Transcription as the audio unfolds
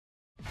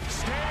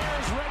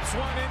this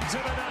one into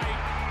the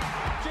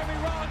night. Jimmy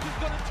Rollins is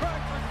going to try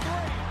for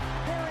three.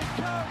 Here he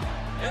comes.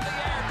 In the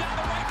air, down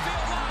the right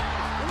field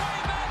line. Way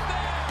back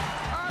there.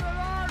 On an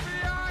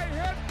RBI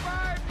hit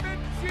by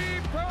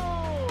Mitchie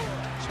Poole.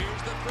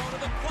 Here's the throw to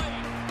the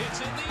plate. It's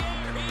in the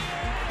air. He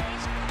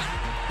is.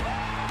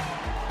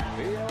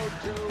 The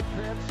 0-2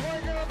 pitch.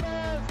 Swing and a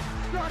miss.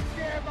 Struck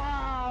him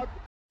out.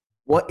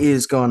 What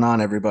is going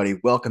on, everybody?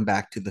 Welcome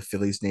back to the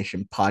Phillies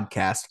Nation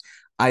podcast.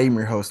 I am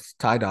your host,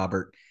 Ty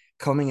Daubert,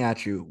 coming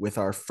at you with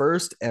our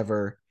first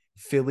ever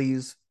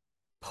Phillies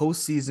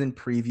postseason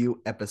preview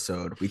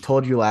episode. We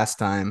told you last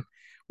time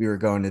we were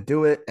going to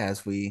do it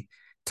as we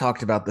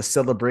talked about the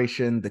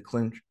celebration, the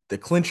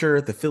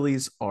clincher. The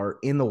Phillies are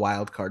in the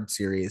wild card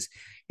series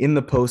in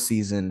the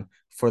postseason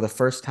for the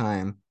first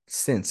time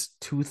since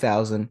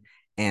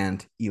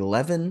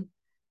 2011.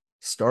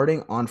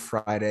 Starting on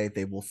Friday,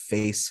 they will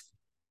face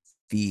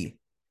the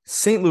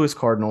St. Louis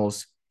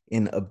Cardinals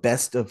in a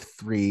best of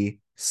three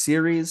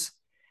series.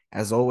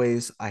 As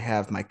always, I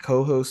have my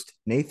co-host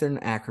Nathan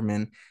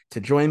Ackerman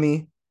to join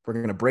me. We're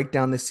going to break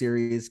down this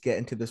series, get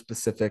into the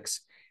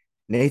specifics.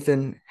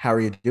 Nathan, how are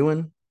you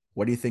doing?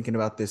 What are you thinking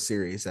about this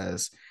series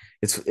as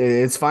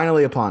it's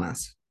finally upon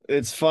us?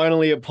 It's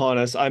finally upon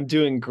us. I'm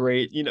doing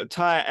great. You know,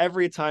 Ty,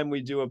 every time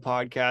we do a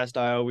podcast,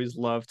 I always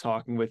love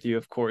talking with you,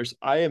 of course.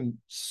 I am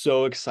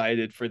so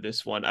excited for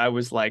this one. I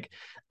was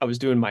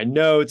doing my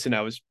notes and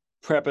I was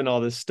prepping all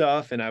this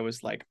stuff and I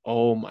was like,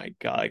 oh my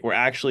God, like we're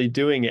actually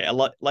doing it.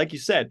 Like you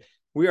said,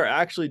 we are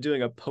actually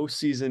doing a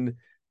postseason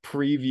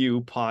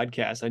preview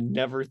podcast. I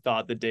never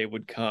thought the day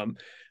would come.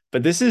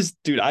 But this is,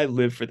 dude, I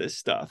live for this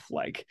stuff.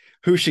 Like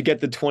who should get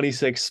the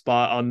 26th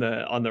spot on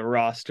the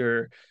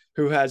roster?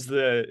 Who has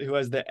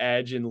the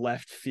edge in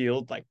left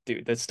field? Like,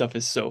 dude, that stuff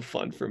is so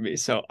fun for me.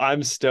 So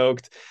I'm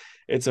stoked.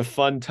 It's a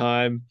fun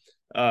time.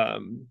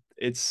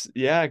 It's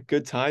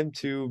good time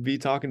to be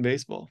talking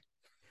baseball.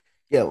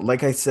 Yeah,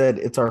 like I said,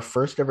 it's our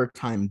first ever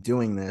time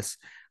doing this.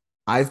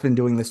 I've been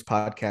doing this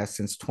podcast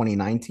since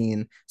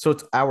 2019, so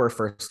it's our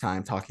first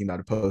time talking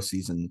about a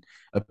postseason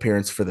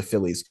appearance for the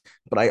Phillies.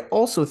 But I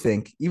also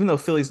think, even though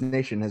Phillies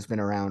Nation has been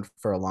around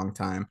for a long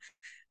time,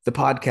 the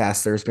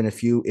podcast, there's been a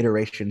few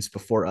iterations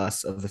before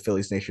us of the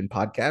Phillies Nation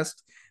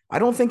podcast. I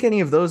don't think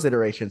any of those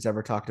iterations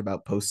ever talked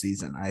about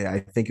postseason. I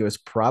think it was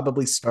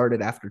probably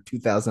started after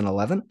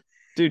 2011.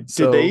 Dude,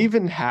 did they So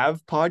even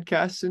have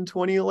podcasts in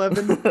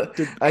 2011?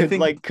 I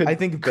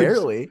think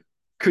barely.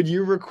 Could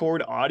you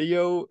record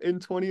audio in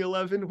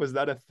 2011? Was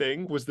that a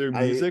thing? Was there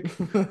music?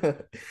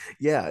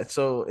 Yeah,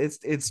 so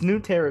it's new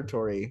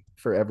territory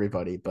for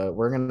everybody, but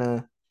we're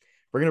gonna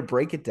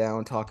break it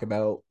down, talk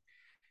about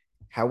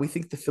how we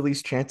think the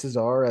Phillies' chances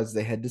are as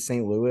they head to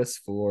St. Louis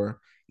for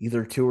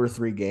either 2 or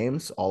 3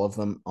 games, all of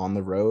them on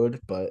the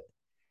road. But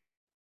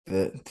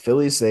the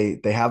Phillies, they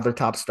have their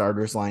top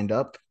starters lined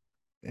up,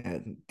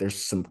 and there's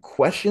some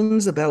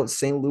questions about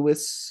St.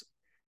 Louis,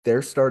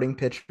 their starting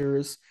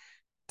pitchers.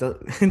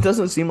 It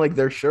doesn't seem like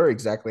they're sure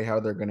exactly how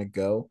they're going to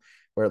go,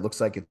 where it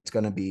looks like it's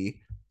going to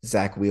be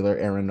Zach Wheeler,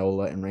 Aaron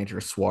Nola, and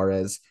Ranger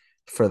Suarez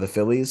for the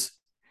Phillies.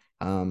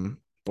 But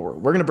we're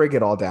going to break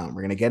it all down.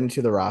 We're going to get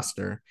into the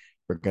roster.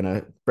 We're going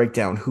to break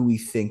down who we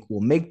think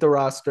will make the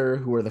roster,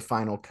 who are the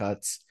final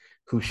cuts,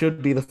 who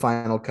should be the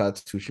final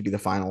cuts, who should be the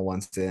final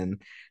ones in.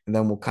 And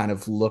then we'll kind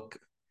of look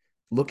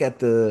at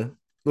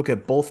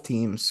both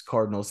teams,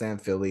 Cardinals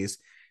and Phillies,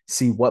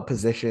 see what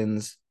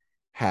positions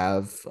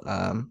have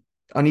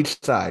on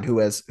each side, who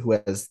has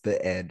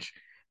the edge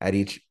at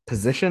each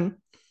position,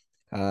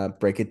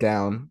 break it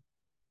down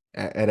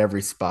at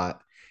every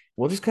spot.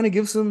 We'll just kind of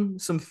give some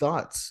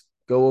thoughts,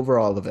 go over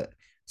all of it.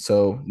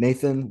 So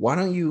Nathan, why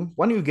don't you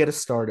get us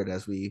started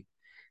as we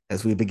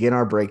begin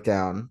our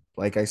breakdown?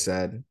 Like I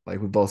said, like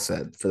we both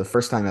said, for the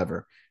first time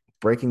ever,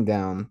 breaking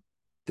down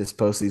this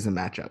postseason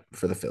matchup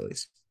for the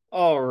Phillies.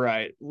 All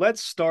right,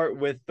 let's start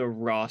with the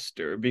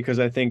roster because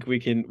I think we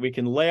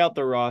can lay out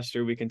the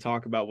roster. We can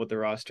talk about what the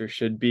roster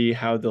should be,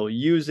 how they'll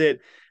use it,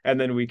 and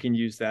then we can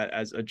use that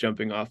as a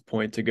jumping off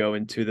point to go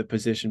into the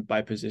position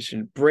by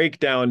position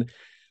breakdown.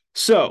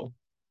 So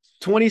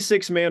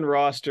 26-man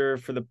roster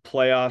for the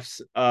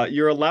playoffs.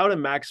 You're allowed a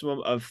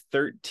maximum of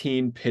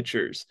 13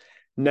 pitchers.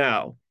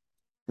 Now,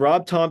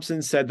 Rob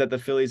Thompson said that the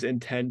Phillies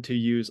intend to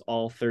use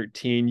all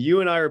 13.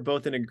 You and I are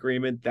both in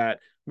agreement that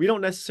we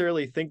don't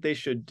necessarily think they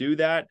should do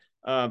that.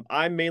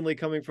 I'm mainly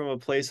coming from a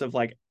place of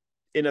like,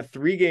 in a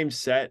 3-game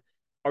set,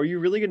 are you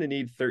really going to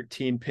need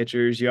 13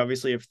 pitchers? You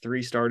obviously have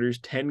 3 starters,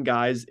 10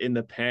 guys in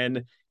the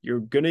pen. You're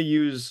going to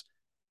use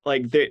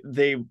like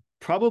they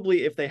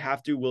probably, if they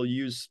have to, will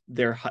use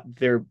their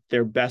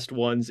best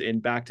ones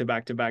in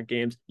back-to-back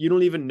games. You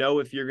don't even know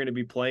if you're going to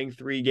be playing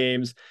 3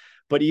 games.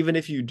 But even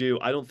if you do,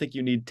 I don't think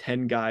you need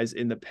 10 guys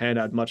in the pen.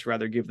 I'd much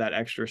rather give that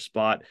extra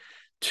spot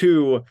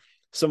to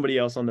somebody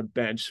else on the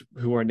bench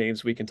who are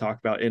names we can talk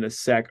about in a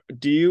sec.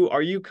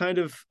 Are you kind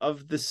of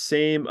the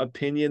same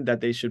opinion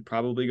that they should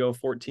probably go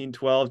 14,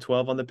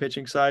 12 on the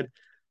pitching side?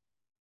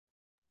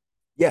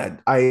 Yeah,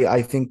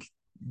 I think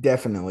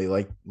definitely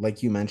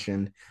like you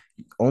mentioned,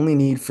 only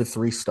need for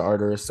 3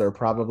 starters. There are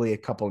probably a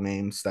couple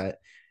names that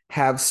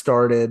have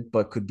started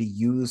but could be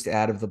used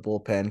out of the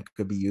bullpen,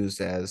 could be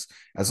used as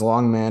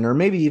long men, or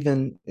maybe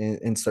even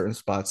in certain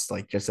spots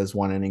like just as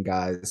one inning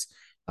guys.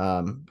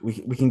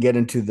 We can get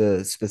into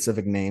the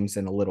specific names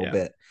in a little Yeah.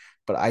 bit,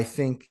 but I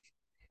think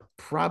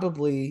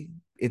probably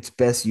it's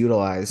best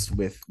utilized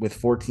with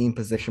 14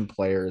 position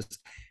players,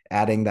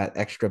 adding that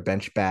extra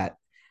bench bat.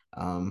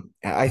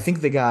 I think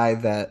the guy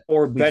that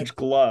Or we can, bench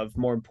glove,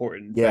 more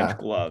important. Bench yeah,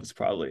 gloves,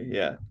 probably.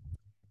 Yeah.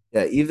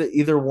 yeah,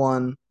 either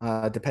one,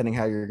 depending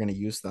how you're going to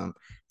use them.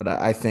 But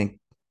I think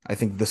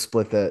the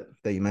split that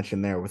you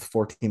mentioned there with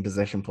 14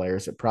 possession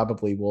players, it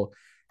probably would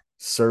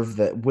serve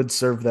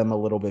them a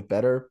little bit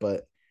better.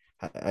 But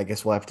I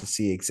guess we'll have to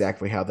see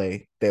exactly how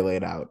they lay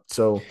it out.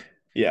 So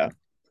Yeah.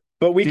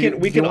 But we do you can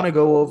we do you can want to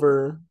go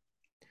over?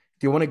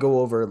 Do you want to go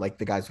over like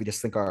the guys we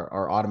just think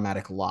are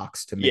automatic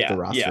locks to make the yeah,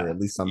 roster, yeah, at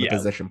least on the yeah.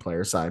 position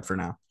player side for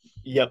now?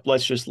 Yep,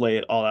 let's just lay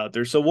it all out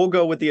there. So we'll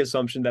go with the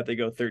assumption that they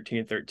go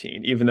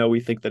 13-13. Even though we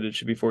think that it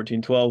should be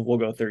 14-12, we'll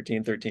go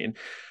 13-13.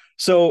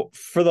 So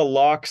for the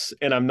locks,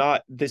 and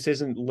this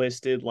isn't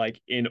listed like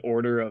in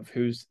order of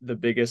who's the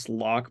biggest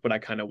lock, but I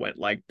kind of went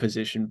like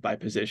position by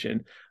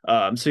position.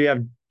 So you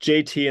have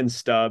JT and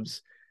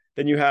Stubbs,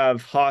 then you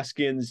have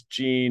Hoskins,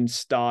 Gene,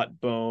 Stott,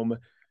 Bohm,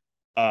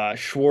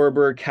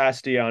 Schwarber,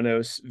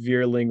 Castellanos,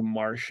 Vierling,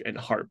 Marsh, and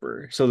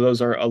Harper. So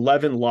those are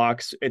 11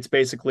 locks. It's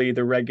basically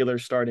the regular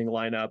starting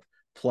lineup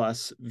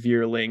plus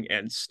Vierling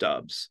and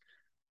Stubbs.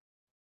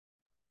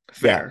 Yeah.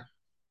 Fair.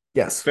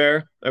 Yes.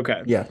 Fair.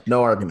 Okay. Yeah.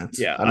 No arguments.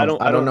 Yeah. I I don't.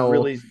 don't. I I don't don't know.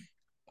 really.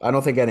 I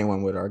don't think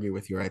anyone would argue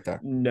with you right there.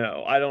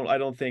 No. I don't. I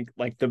don't think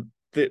like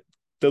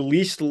the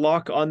least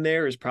lock on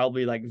there is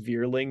probably like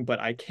Vierling, but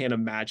I can't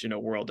imagine a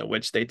world in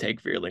which they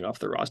take Vierling off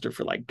the roster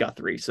for like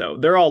Guthrie. So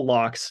they're all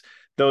locks.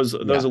 Those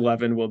Yeah.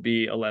 11 will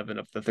be 11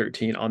 of the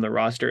 13 on the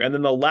roster. And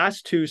then the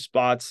last two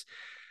spots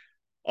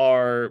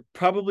are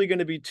probably going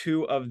to be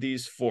two of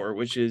these four,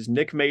 which is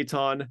Nick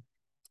Maton,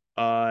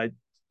 uh,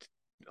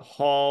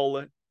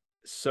 Hall,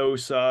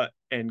 Sosa,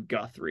 and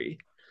Guthrie.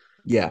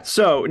 Yeah.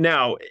 So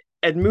now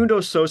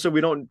Edmundo Sosa,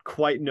 we don't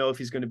quite know if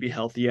he's going to be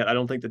healthy yet. I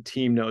don't think the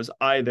team knows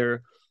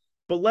either.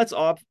 But let's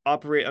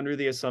operate under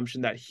the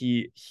assumption that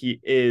he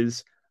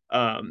is.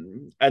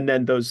 And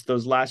then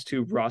those last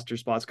two roster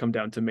spots come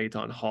down to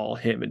Maton Hall,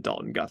 him, and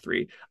Dalton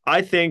Guthrie.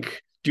 I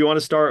think. Do you want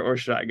to start or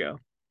should I go?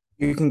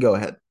 You can go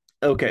ahead.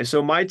 Okay,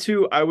 so my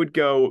two, I would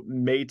go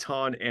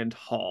Maton and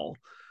Hall.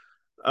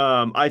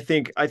 I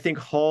think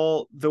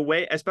Hall, the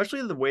way,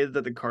 especially the way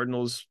that the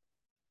Cardinals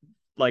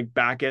like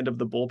back end of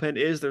the bullpen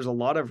is, there's a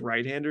lot of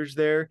right-handers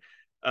there.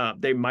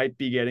 They might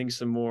be getting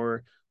some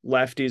more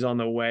lefties on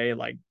the way,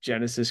 like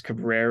Genesis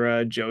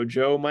Cabrera,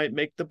 JoJo might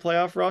make the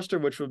playoff roster,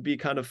 which would be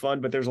kind of fun.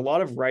 But there's a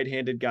lot of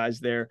right-handed guys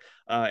there,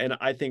 and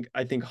I think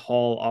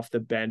Hall off the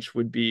bench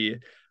would be.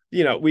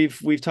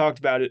 We've talked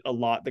about it a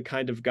lot. The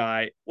kind of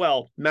guy,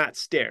 well, Matt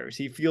Stairs.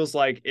 He feels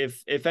like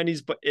if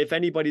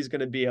anybody's going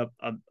to be a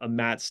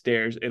Matt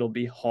Stairs, it'll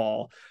be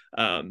Hall.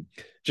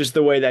 Just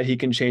the way that he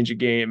can change a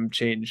game,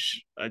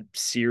 change a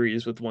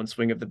series with one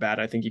swing of the bat.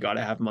 I think you got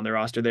to have him on the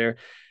roster there.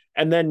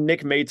 And then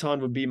Nick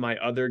Maton would be my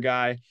other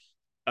guy.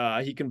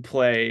 He can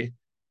play,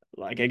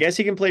 like, I guess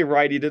he can play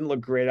right. He didn't look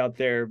great out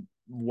there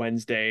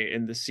Wednesday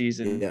in the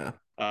season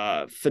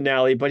Yeah.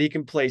 finale, but he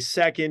can play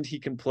second. He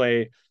can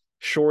play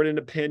short in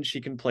a pinch.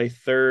 He can play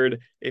third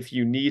if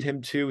you need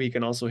him to. He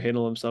can also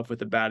handle himself with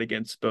the bat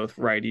against both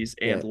righties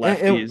and Yeah.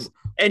 lefties.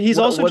 And he's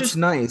also What's just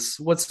nice?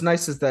 What's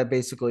nice is that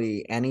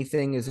basically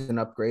anything is an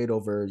upgrade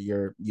over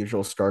your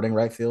usual starting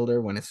right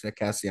fielder when it's Nick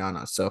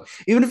Castellanos. So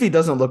even if he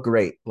doesn't look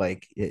great,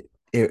 like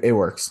it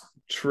works.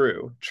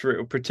 true,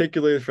 true,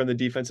 particularly from the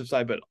defensive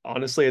side, but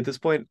honestly at this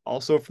point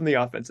also from the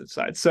offensive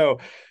side. So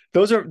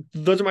those are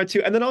my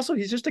two. And then also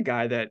he's just a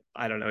guy that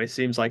I don't know, it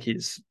seems like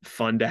he's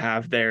fun to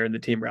have there and the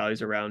team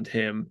rallies around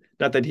him.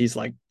 Not that he's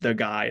like the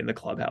guy in the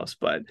clubhouse,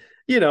 but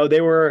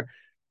they were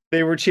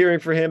cheering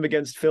for him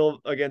against Phil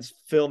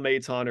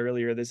Maton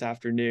earlier this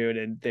afternoon,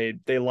 and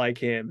they like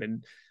him,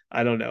 and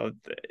I don't know,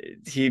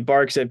 he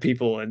barks at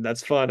people, and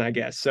that's fun, I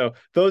guess. So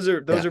those are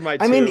Yeah. those are my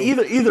I mean,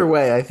 two. either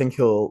way, I think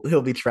he'll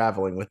be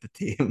traveling with the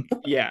team.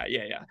 Yeah,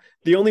 yeah, yeah.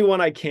 The only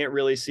one I can't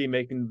really see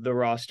making the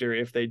roster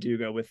if they do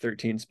go with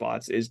 13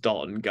 spots is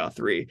Dalton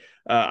Guthrie.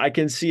 I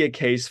can see a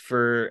case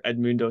for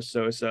Edmundo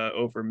Sosa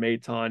over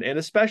Maton, and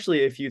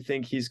especially if you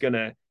think he's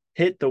gonna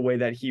hit the way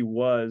that he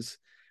was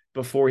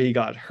before he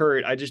got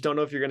hurt. I just don't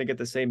know if you're gonna get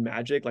the same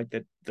magic. Like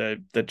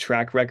the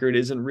track record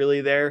isn't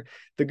really there.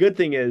 The good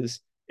thing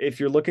is if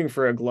you're looking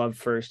for a glove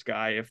first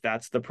guy, if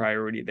that's the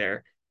priority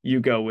there, you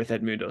go with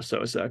Edmundo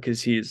Sosa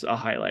because he's a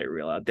highlight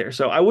reel out there.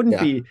 So I wouldn't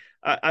Yeah. be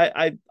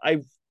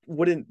I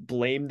wouldn't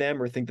blame them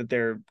or think that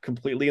they're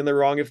completely in the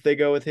wrong if they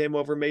go with him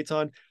over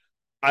Maton.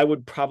 I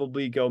would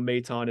probably go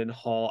Maton and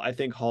Hall. I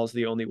think Hall's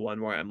the only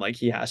one where I'm like,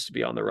 he has to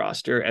be on the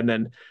roster. And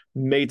then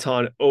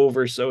Maton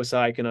over Sosa,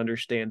 I can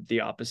understand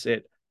the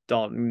opposite.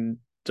 Dalton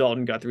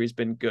Guthrie's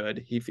been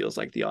good. He feels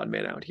like the odd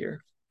man out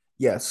here.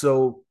 Yeah.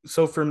 So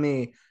for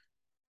me,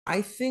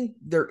 I think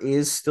there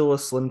is still a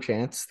slim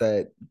chance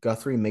that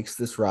Guthrie makes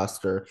this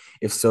roster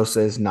if Sosa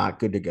is not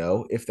good to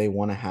go, if they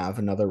want to have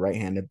another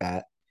right-handed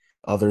bat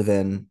other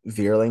than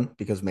Vierling,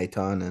 because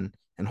Maton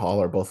and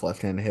Hall are both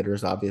left-handed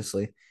hitters,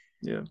 obviously.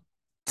 Yeah.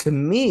 To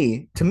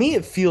me,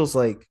 it feels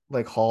like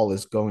Hall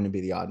is going to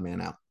be the odd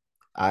man out.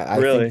 I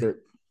think Really? that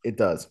it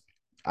does.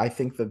 I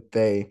think that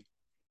they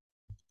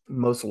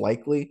most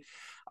likely.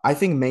 I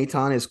think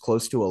Maton is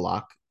close to a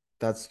lock.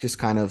 That's just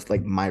kind of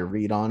like my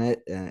read on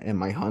it and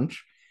my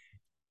hunch.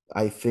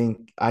 I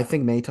think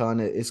Maton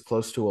is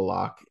close to a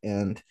lock,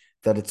 and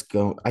that it's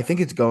going. I think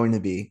it's going to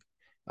be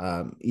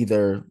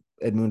either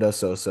Edmundo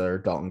Sosa or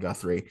Dalton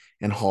Guthrie,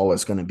 and Hall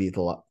is going to be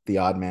the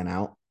odd man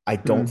out. I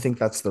don't Hmm. think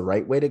that's the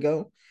right way to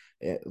go,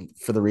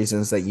 for the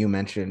reasons that you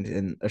mentioned.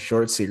 In a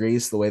short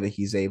series, the way that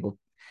he's able,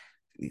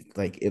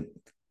 like it,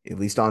 at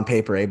least on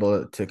paper,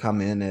 able to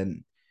come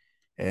in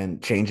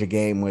and change a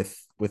game with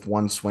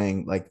one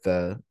swing, like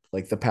the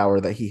power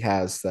that he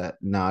has, that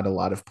not a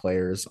lot of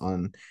players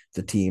on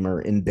the team or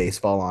in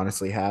baseball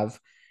honestly have.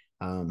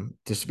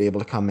 Just to be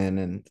able to come in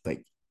and,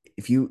 like,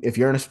 if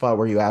you're in a spot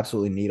where you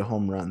absolutely need a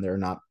home run, there are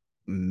not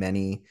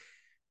many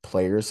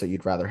players that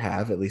you'd rather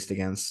have, at least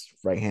against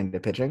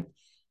right-handed pitching.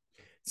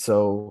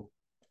 So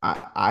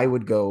I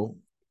would go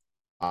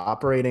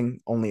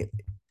operating only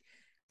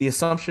the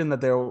assumption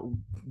that there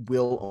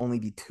will only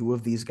be two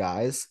of these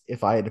guys.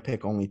 If I had to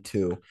pick only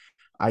two,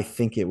 I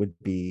think it would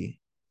be.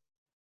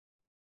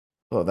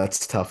 Oh,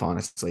 that's tough,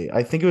 honestly.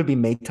 I think it would be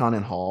Maton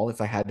and Hall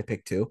if I had to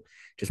pick two,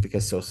 just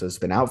because Sosa's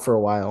been out for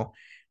a while.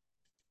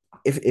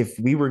 If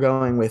we were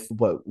going with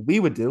what we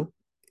would do,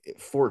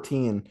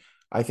 14,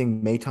 I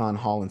think Maton,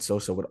 Hall, and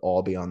Sosa would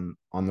all be on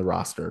the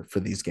roster for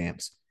these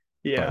games.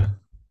 Yeah. But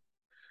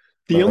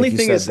The but only like you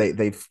thing said,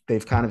 is,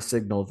 they've kind of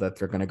signaled that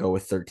they're going to go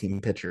with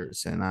 13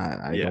 pitchers, and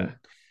yeah.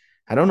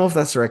 I don't know if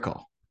that's the right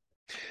call.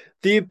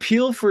 The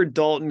appeal for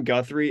Dalton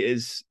Guthrie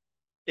is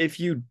if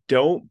you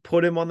don't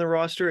put him on the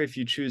roster, if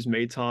you choose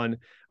Maton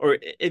or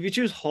if you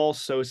choose Hall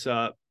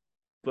Sosa,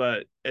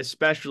 but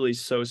especially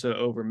Sosa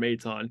over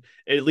Maton,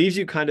 it leaves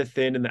you kind of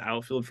thin in the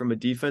outfield from a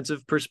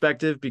defensive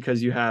perspective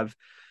because you have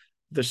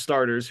the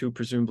starters who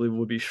presumably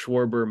will be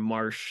Schwarber,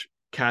 Marsh,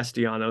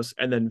 Castellanos,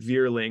 and then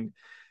Vierling.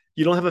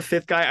 You don't have a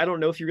fifth guy. I don't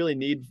know if you really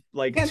need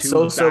like And two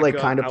Sosa like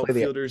backup kind of play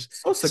the outfielders.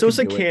 Sosa could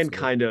Sosa do it can too.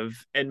 kind of,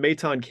 and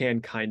Maton can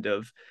kind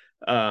of.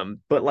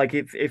 But like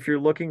if you're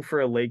looking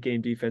for a late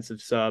game defensive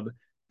sub,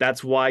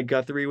 that's why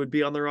Guthrie would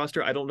be on the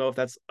roster. I don't know if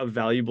that's a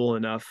valuable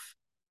enough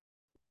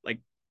like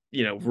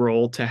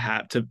role to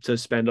have to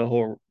spend a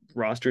whole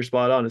roster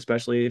spot on,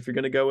 especially if you're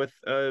going to go with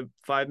a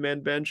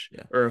 5-man bench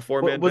Yeah. or a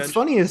 4-man What's bench.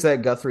 funny is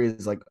that Guthrie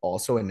is like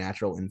also a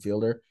natural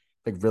infielder.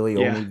 Like, really,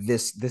 Yeah, only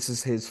this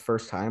is his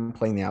first time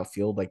playing the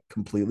outfield like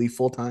completely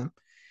full time.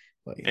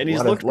 Like a and he's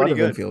lot of looked lot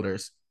pretty of good.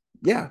 infielders.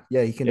 Yeah,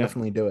 he can Yeah,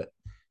 definitely do it.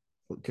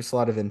 Just a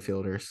lot of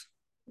infielders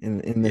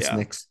in this yeah,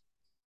 mix.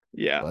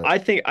 yeah. But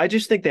I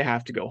just think they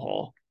have to go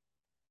Hall.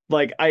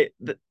 Like I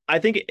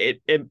think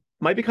it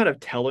might be kind of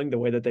telling the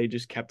way that they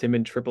just kept him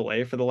in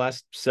AAA for the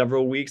last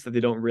several weeks that they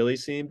don't really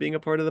see him being a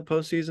part of the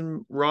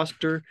postseason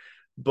roster.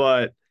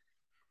 But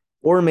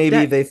or maybe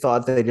that they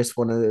thought they just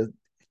wanted to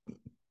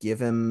give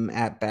him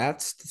at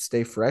bats to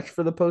stay fresh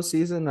for the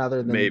postseason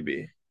rather than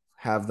maybe.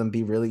 have them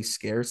be really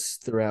scarce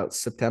throughout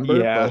September.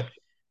 Yeah. But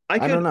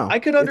I don't I know.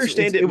 could It's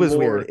understand it it was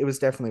weird. more. It was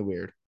definitely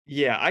weird.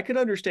 Yeah, I could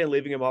understand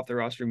leaving him off the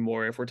roster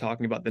more if we're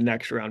talking about the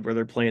next round where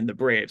they're playing the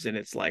Braves and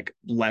it's like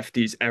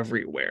lefties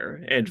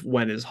everywhere. And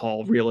when is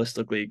Hall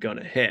realistically going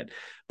to hit?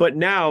 But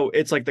now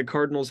it's like the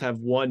Cardinals have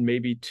one,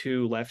 maybe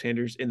two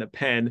left-handers in the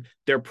pen.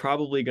 They're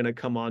probably going to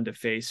come on to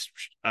face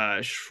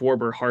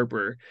Schwarber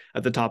Harper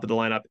at the top of the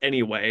lineup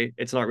anyway.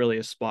 It's not really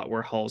a spot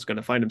where Hall's going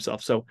to find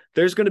himself. So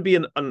there's going to be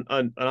an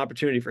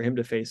opportunity for him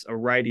to face a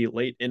righty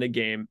late in a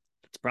game.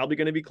 It's probably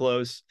going to be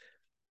close.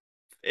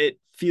 It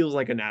feels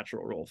like a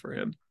natural role for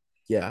him.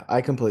 Yeah,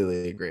 I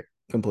completely agree.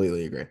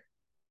 Completely agree.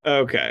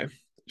 Okay.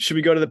 Should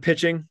we go to the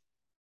pitching?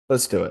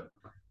 Let's do it.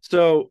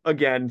 So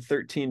again,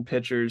 13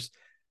 pitchers.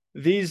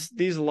 These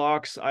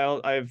locks,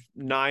 I have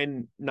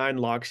nine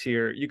locks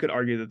here. You could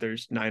argue that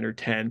there's 9 or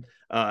 10.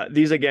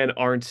 These again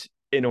aren't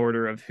in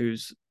order of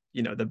who's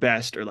the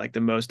best or like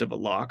the most of a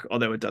lock,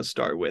 although it does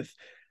start with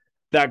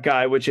that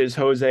guy, which is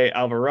Jose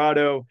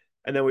Alvarado,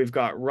 and then we've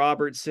got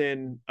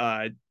Robertson,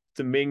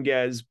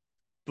 Dominguez,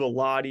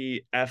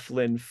 Bellotti,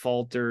 Eflin,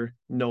 Falter,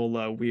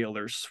 Nola,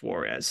 Wheeler,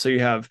 Suarez. So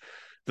you have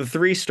the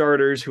three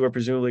starters who are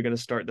presumably going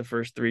to start the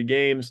first 3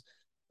 games,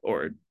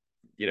 or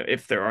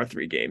if there are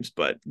 3 games,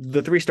 but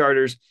the three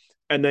starters,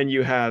 and then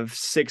you have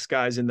 6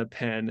 guys in the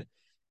pen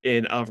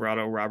in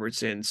Alvarado,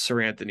 Robertson,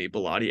 Seranthony,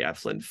 Bellotti,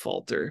 Eflin,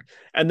 Falter,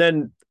 and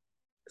then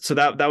so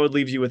that would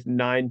leave you with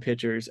 9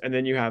 pitchers, and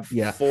then you have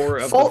Yeah. 4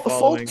 of the following.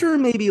 Falter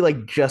maybe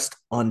like just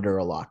under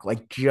a lock,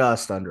 like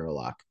just under a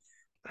lock.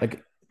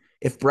 Like,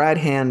 if Brad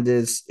Hand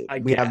is, I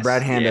we have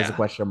Brad guess, Hand as a yeah,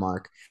 question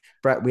mark.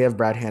 We have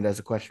Brad Hand as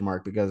a question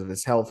mark because of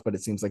his health, but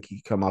it seems like he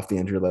could come off the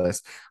injury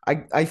list.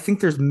 I think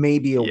there's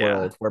maybe a yeah,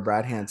 world where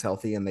Brad Hand's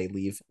healthy and they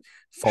leave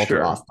Falter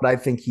sure. off, but I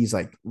think he's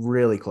like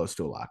really close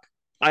to a lock.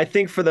 I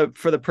think for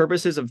the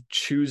purposes of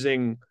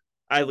choosing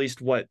at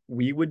least what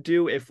we would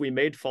do, if we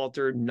made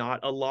Falter not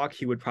a lock,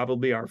 he would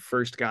probably be our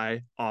first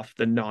guy off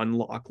the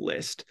non-lock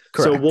list.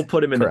 So we'll Correct.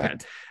 put him in the pen.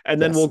 Correct.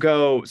 And then we'll Yes.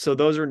 go. So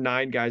those are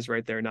 9 guys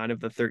right there, 9 of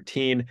the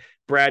 13.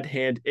 Brad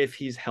Hand, if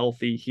he's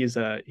healthy, he's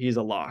a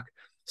lock.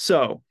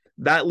 So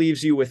that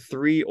leaves you with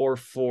 3 or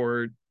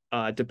 4,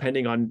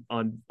 depending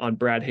on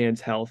Brad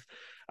Hand's health.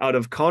 Out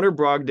of Connor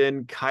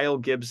Brogdon, Kyle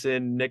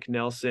Gibson, Nick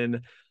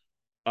Nelson,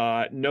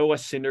 Noah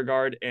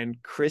Syndergaard,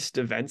 and Chris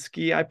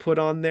Davinsky, I put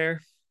on there.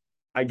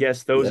 I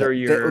guess those Yeah. are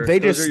your They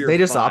those are just your they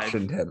just 5.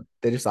 optioned him.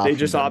 They just They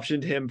just optioned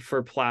optioned him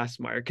for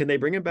Plasmeyer. Can they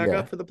bring him back him.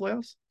 up for the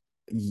playoffs?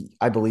 Yeah.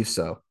 I believe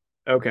so.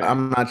 Okay.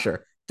 I'm not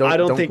sure. I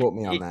don't Don't think quote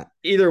me on that.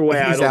 either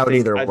way. He's out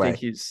either I think way.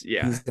 he's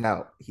He's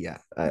out. Yeah.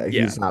 yeah.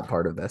 He's not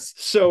part of this.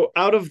 So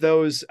out of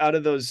those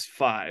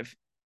 5,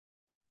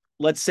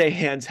 let's say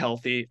Hand's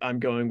healthy. I'm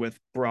going with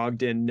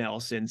Brogdon,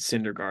 Nelson,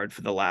 Syndergaard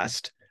for the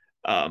last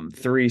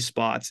 3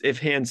 spots. If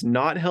Hand's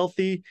not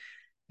healthy,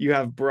 you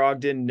have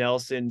Brogdon,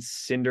 Nelson,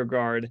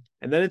 Syndergaard,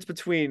 and then it's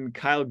between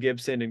Kyle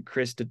Gibson and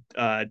Chris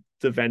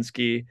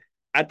Davinsky.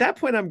 At that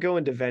point, I'm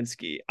going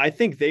Davinsky. I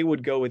think they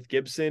would go with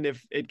Gibson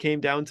if it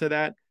came down to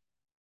that,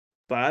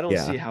 but I don't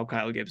see Yeah. how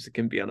Kyle Gibson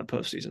can be on a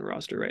postseason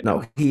roster right No,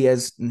 now. he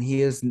has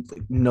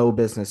no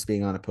business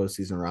being on a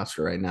postseason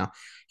roster right now.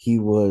 He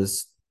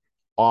was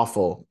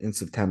awful in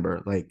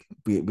September. Like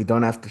we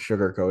don't have to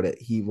sugarcoat it.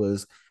 He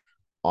was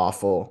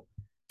awful.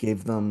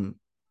 Gave them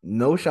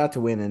no shot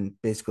to win in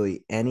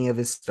basically any of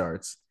his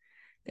starts.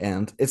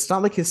 And it's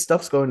not like his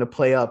stuff's going to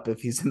play up if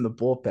he's in the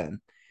bullpen.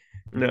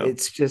 No.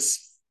 It's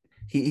just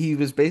he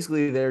was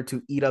basically there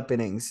to eat up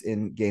innings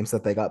in games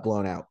that they got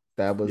blown out.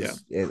 That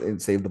was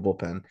it saved the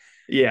bullpen.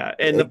 Yeah,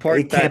 and the part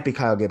It can't be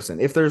Kyle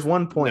Gibson. If there's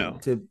one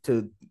point no.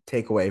 to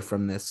take away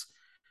from this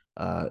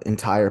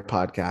entire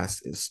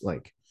podcast is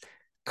like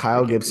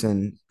Kyle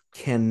Gibson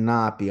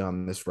cannot be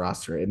on this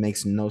roster. It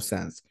makes no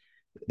sense.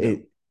 No.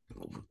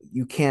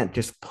 You can't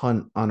just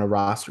punt on a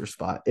roster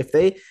spot. If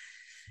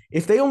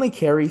they only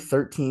carry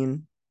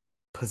 13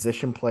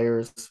 position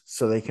players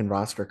so they can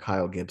roster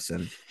Kyle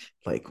Gibson,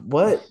 like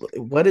what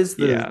is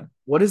the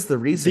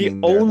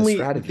reasoning the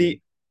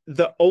strategy?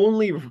 The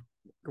only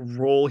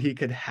role he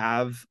could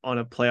have on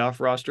a playoff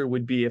roster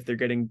would be if they're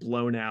getting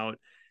blown out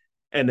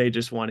and they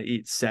just want to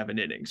eat 7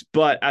 innings.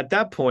 But at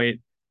that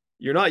point,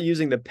 you're not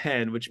using the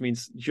pen, which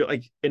means you're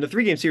like in a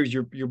 3-game series,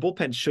 your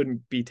bullpen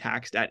shouldn't be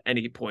taxed at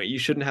any point. You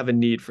shouldn't have a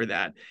need for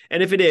that.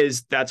 And if it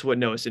is, that's what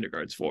Noah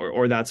Syndergaard's for,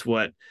 or that's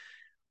what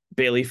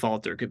Bailey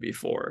Falter could be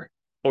for.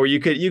 Or you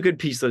could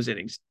piece those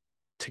innings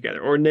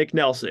together. Or Nick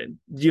Nelson.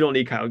 You don't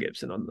need Kyle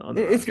Gibson on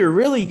the if roster. you're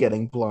really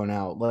getting blown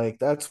out, like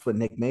that's what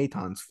Nick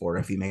Maton's for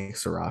if he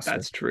makes a roster.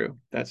 That's true.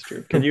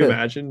 Can you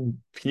imagine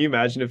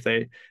if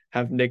they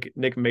have Nick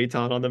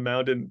Maton on the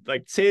mound and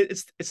like say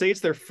it's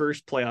their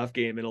first playoff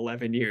game in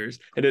 11 years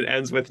and it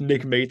ends with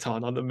Nick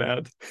Maton on the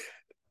mound?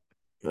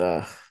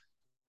 It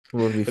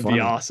would be It'd funny.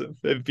 be awesome.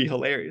 It'd be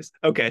hilarious.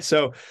 Okay,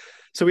 so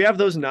we have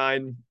those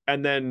 9,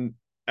 and then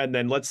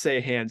let's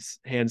say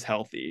Hand's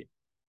healthy.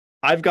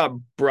 I've got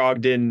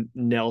Brogdon,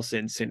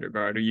 Nelson,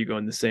 Syndergaard. Are you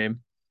going the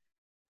same?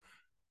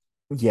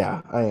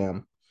 Yeah, I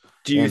am.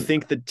 Do you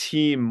think the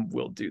team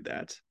will do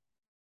that?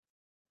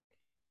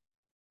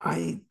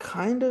 I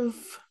don't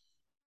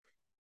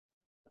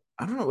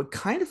know. It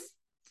kind of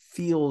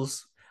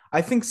feels.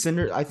 I think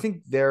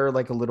they're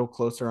like a little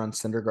closer on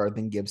Syndergaard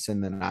than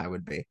Gibson than I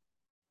would be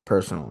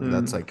personally.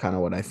 That's like kind of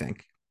what I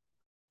think.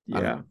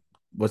 Yeah.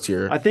 What's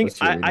your? I think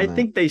I that?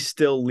 think they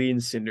still lean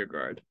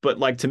Syndergaard, but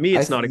like to me,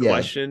 it's not a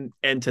question,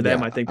 and to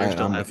them, I think they're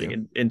still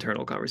having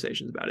internal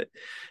conversations about it.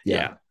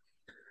 Yeah.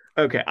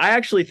 Okay.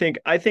 I think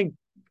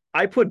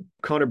I put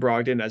Connor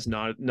Brogdon as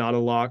not a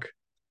lock.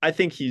 I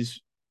think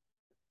he's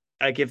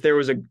like if there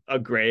was a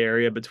gray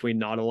area between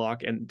not a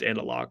lock and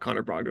a lock,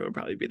 Connor Brogdon would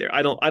probably be there.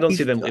 I don't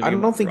see them leaving. I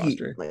don't think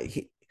roster.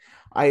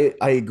 I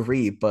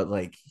agree, but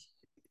like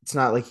it's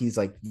not like he's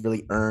like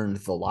really earned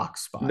the lock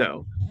spot.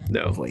 No.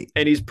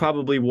 And he's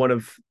probably one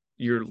of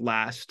your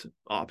last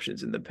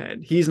options in the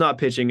pen. He's not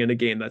pitching in a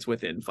game that's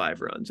within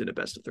 5 runs in a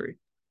best of 3.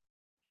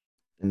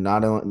 And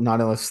not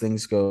unless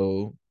things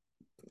go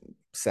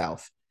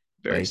south.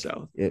 Very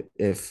south.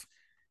 If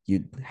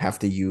you have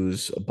to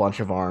use a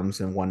bunch of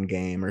arms in one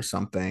game or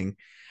something,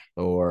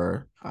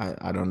 or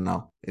I don't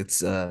know.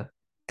 It's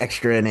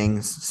extra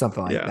innings,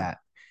 something like that.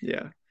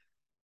 Yeah.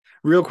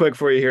 Real quick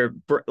for you here.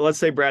 Let's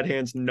say Brad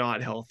Hand's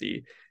not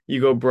healthy.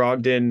 You go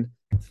Brogdon,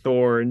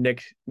 Thor,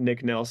 Nick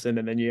Nelson,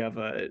 and then you have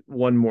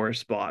one more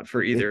spot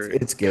for either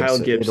it's Kyle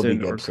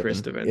Gibson or Chris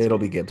Davinsky. It'll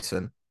be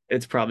Gibson.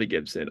 It's probably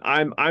Gibson.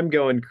 I'm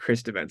going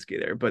Chris Davinsky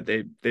there, but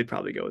they'd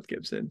probably go with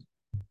Gibson.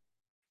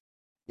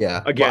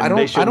 Yeah. Again,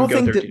 well, I don't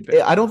think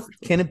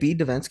can it be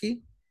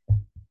Davinsky?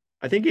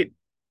 I think it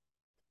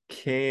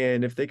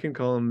can if they can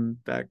call him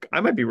back.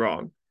 I might be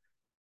wrong.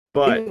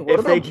 But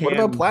what about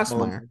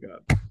Plasmeyer?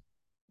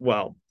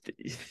 Well,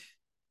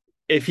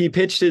 if he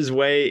pitched his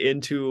way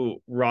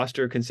into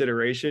roster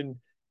consideration,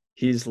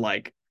 he's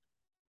like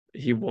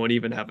he won't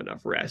even have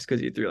enough rest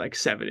because he threw like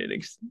 7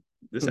 innings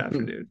this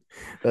afternoon.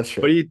 That's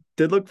true. But he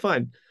did look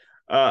fine.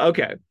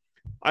 Okay.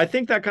 I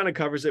think that kind of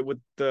covers it with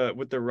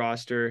the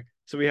roster.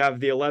 So we have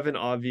the 11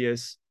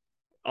 obvious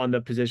on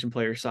the position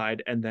player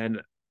side, and then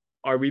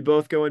are we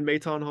both going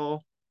Maton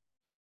Hall?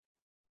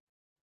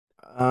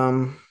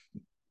 Um,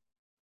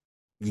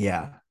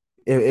 yeah.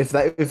 If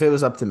it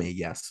was up to me,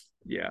 yes.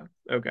 Yeah.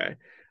 Okay.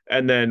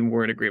 And then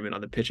we're in agreement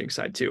on the pitching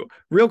side too.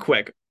 Real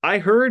quick, I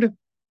heard,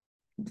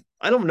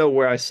 I don't know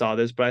where I saw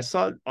this, but I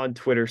saw it on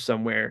Twitter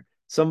somewhere.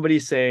 Somebody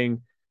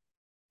saying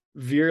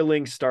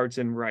Veerling starts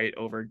in right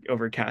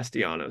over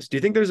Castellanos. Do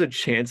you think there's a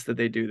chance that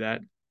they do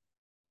that?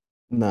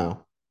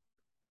 No,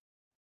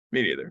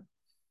 Me neither.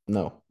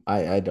 no,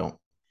 I don't.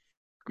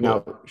 Cool.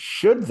 Now,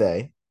 should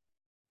they?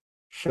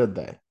 Should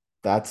they?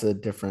 That's a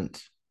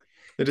different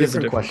It is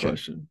a different different question.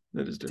 question.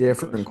 That is a different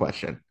Different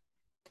question. question.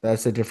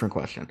 That's a different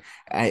question.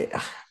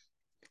 I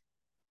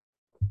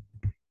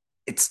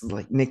it's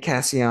like Nick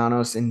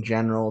Castellanos in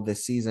general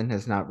this season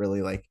has not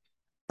really like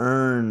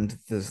earned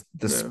the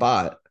No.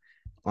 spot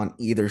on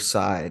either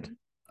side.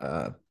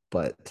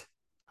 But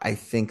I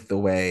think the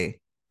way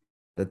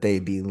that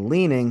they'd be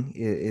leaning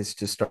is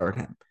to start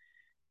him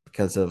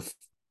because of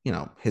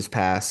his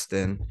past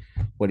and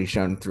what he's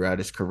shown throughout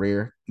his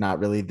career. Not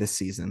really this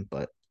season,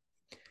 but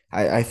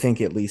I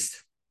think at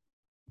least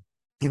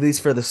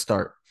for the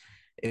start,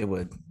 he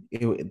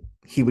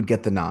would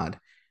get the nod.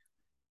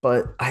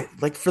 But I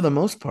like for the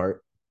most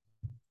part,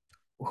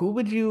 who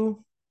would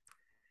you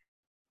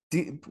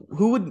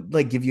who would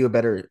like give you a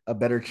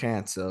better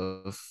chance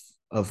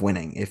of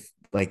winning if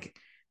like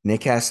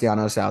Nick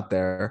Castellanos out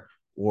there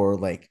or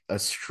like a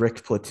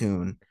strict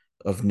platoon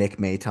of Nick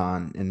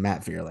Maton and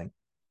Matt Vierling?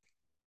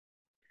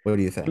 What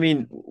do you I think?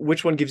 mean,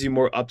 which one gives you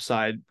more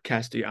upside?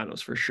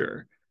 Castellanos for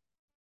sure.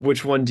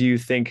 Which one do you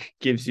think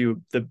gives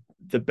you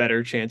the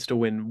better chance to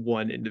win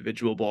one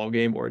individual ball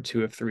game or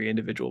two of three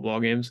individual ball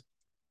games?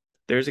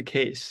 There's a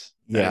case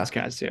that it's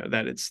Yeah.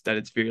 Castellanos, that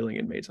it's Veerling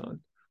and Maton.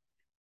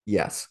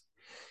 Yes.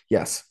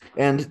 Yes.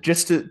 And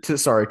just to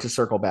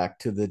circle back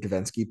to the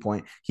Davinsky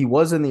point, he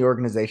was in the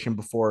organization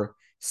before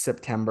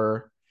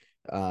September.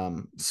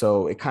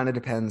 So it kind of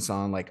depends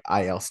on like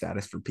IL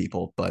status for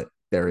people, but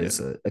there Yeah. is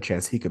a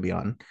chance he could be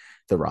on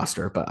the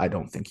roster, but I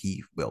don't think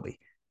he will be.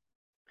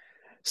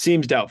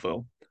 Seems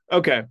doubtful.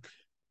 Okay.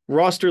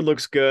 Roster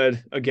looks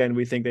good. Again,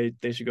 we think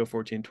they should go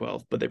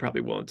 14-12, but they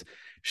probably won't.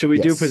 Should we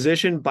do Yes.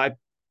 position by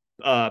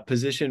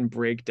position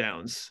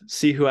breakdowns?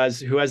 See who has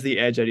the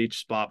edge at each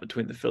spot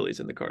between the Phillies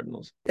and the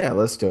Cardinals. Yeah,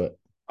 let's do it.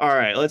 All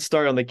right, let's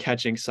start on the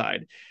catching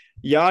side.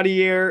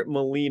 Yadier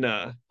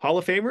Molina, Hall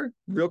of Famer,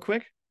 real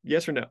quick.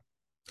 Yes or no?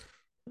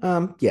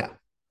 Yeah.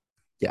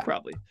 Yeah.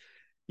 Probably.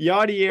 I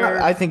Yadier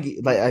think I think he's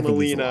a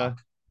Molina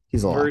lock.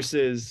 He's a lock.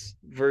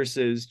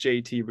 versus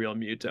JT Real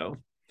Muto.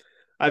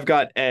 I've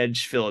got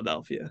edge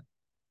Philadelphia.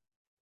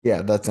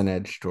 Yeah, that's an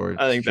edge I towards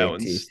think that JT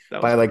one's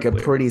that by one's like pretty a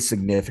clear. pretty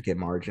significant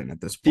margin at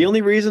this The point.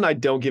 only reason I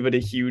don't give it a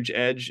huge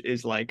edge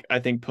is like I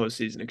think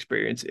postseason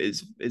experience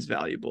is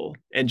valuable,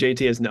 and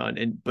JT has none,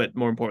 and but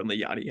more importantly,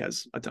 Yachty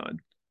has a ton.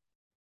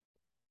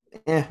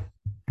 Yeah,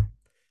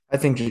 I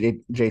think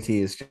JT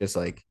is just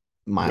like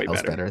Way miles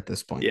better. better at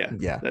this point. Yeah,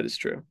 Yeah. that is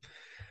true.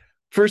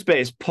 First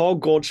base, Paul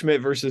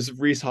Goldschmidt versus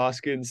Reese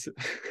Hoskins.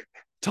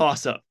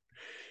 Toss up.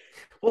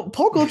 Well,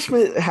 Paul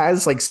Goldschmidt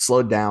has like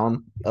slowed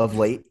down of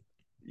late,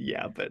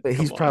 Yeah, but but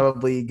he's come on.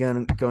 probably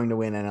going to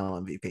win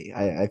NL MVP.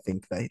 I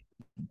think that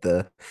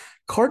the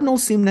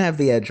Cardinals seem to have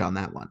the edge on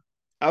that one.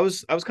 I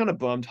was kind of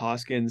bummed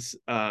Hoskins.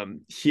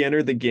 He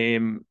entered the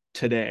game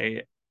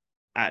today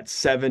at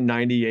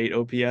 798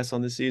 OPS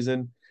on the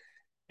season,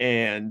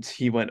 and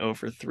he went 0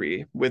 for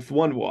 3 with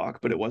one walk,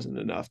 but it wasn't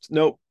enough.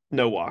 Nope,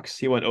 no walks.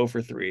 He went 0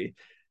 for 3,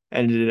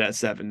 ended it at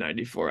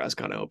 794. I was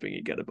kind of hoping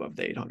he'd get above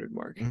the 800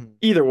 mark. Mhm.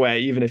 Either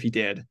way, even if he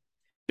did,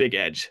 big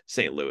edge,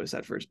 St. Louis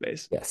at first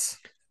base. Yes,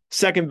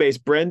 Second base,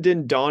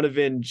 Brendan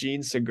Donovan,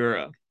 Gene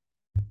Segura.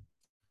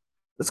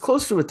 it's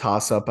close to a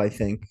toss up. I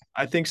think.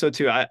 I think so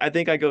too. I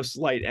think I go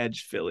slight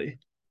edge Philly.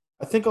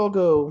 I think I'll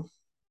go.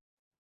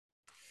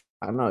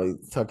 I don't know.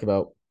 Talk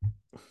about.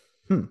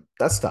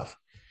 That's tough.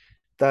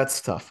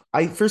 That's tough.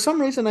 I for some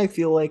reason I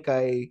feel like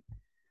I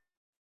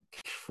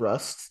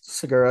trust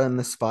Segura in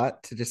the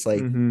spot to just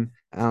like Mm-hmm.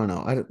 I don't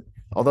know.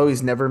 Although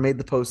he's never made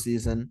the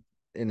postseason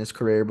in his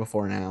career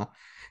before now,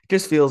 it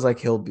just feels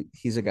like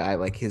he's a guy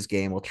like his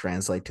game will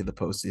translate to the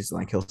postseason.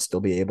 Like he'll still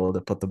be able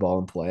to put the ball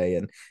in play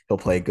and he'll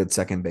play a good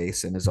second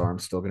base and his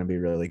arm's still going to be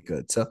really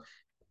good. So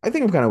I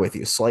think I'm kind of with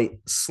you.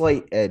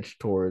 Slight edge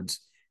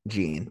towards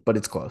Gene, but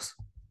it's close.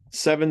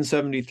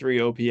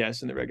 773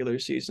 OPS in the regular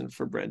season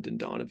for Brendan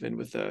Donovan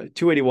with a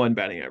 281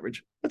 batting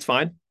average. That's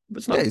fine.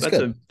 That's Yeah, not he's that's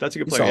good. a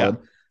good He's player. solid.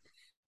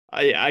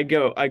 Yeah. I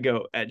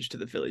go edge to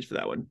the Phillies for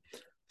that one.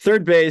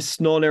 Third base,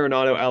 Nolan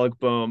Arenado, Alec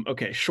Boehm.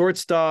 Okay,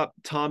 shortstop,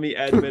 Tommy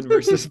Edman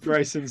versus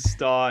Bryson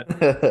Stott.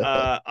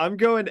 I'm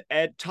going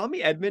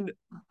Tommy Edman.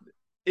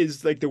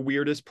 is like the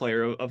weirdest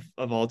player of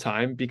all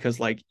time, because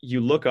like you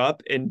look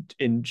up in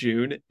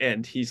June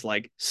and he's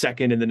like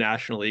second in the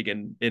National League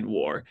in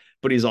WAR,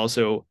 but he's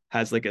also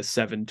has like a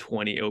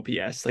 720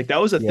 OPS. Like that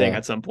was a thing Yeah.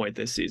 at some point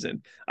this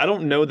season. I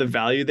don't know the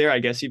value there. I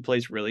guess he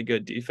plays really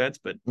good defense,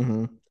 but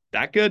Hmm.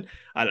 that good?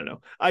 I don't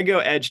know. I go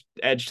edge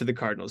to the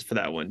Cardinals for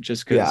that one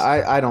just Yeah, because.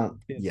 I don't.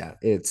 Yeah, Yeah.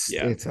 it's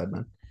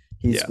Edman.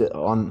 He's Yeah. been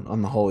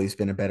on the whole, he's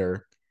been a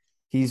better.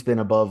 He's been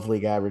above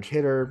league average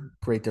hitter,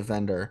 great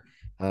defender.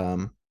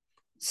 Um,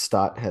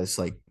 Stott has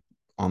like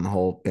on the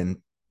whole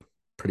been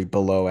pretty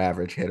below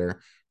average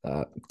hitter.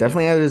 Yeah.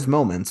 Definitely had his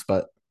moments,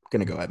 but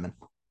gonna go Edman.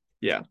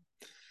 Yeah.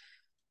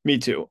 Me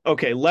too.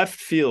 Okay, left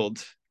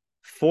field.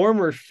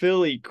 Former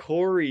Philly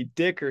Corey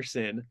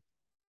Dickerson,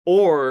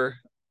 or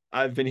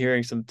I've been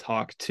hearing some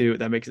talk too.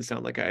 That makes it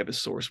sound like I have a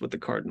source with the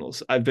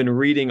Cardinals. I've been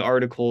reading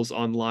articles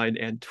online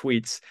and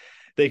tweets.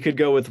 They could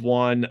go with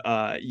Juan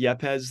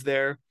Yepez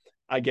there.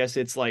 I guess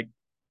it's like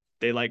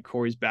they like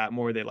Corey's bat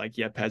more. They like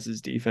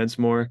Yepez's defense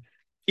more.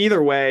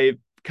 Either way,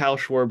 Kyle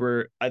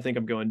Schwarber, I think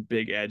I'm going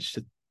big edge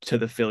to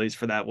the Phillies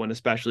for that one,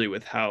 especially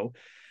with how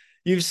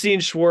you've seen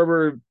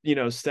Schwarber,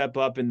 step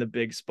up in the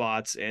big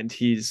spots, and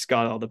he's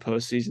got all the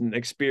postseason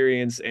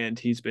experience, and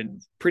he's been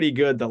pretty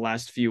good the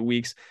last few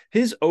weeks.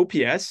 His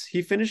OPS,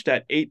 he finished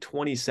at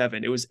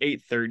 827. It was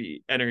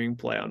 830 entering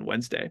play on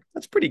Wednesday.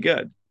 That's pretty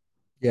good.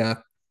 Yeah,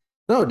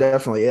 no,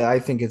 definitely. Yeah, I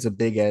think it's a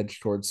big edge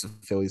towards the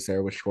Phillies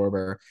there with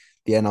Schwarber,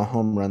 the NL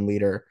home run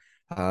leader.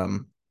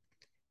 Um,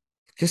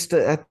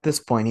 at this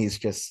point, he's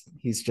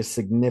just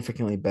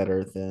significantly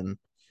better than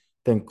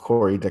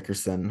Corey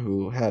Dickerson,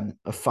 who had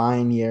a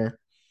fine year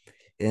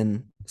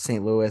in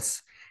St.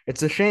 Louis.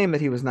 It's a shame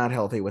that he was not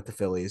healthy with the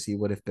Phillies. He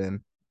would have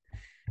been.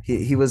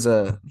 He was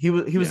a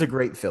Yeah.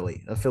 great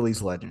Philly, a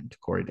Phillies legend,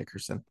 Corey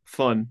Dickerson.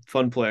 Fun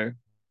player.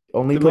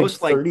 Only The played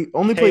most like 30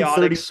 only played chaotic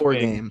 34 swing.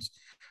 games.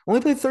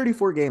 Only played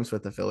 34 games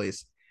with the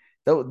Phillies.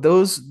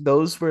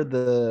 Those were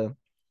the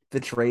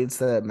trades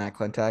that Matt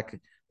Klentak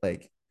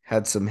like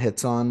had some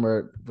hits on, where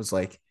it was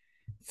like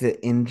the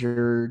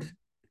injured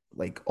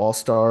like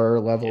all-star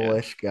Yeah.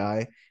 level-ish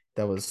guy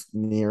that was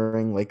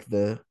nearing like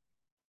the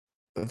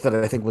that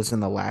I think was in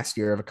the last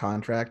year of a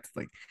contract,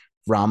 like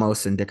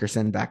Ramos and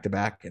Dickerson back to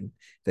back, and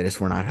they just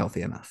were not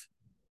healthy enough,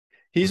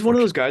 He's one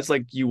of those unfortunately. guys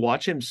like you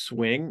watch him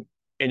swing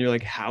and you're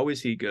like, how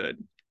is he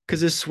good?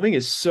 Because his swing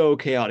is so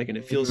chaotic and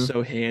it feels Mhm.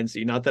 so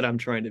handsy. Not that I'm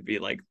trying to be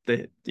like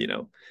the,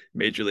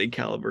 major league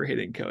caliber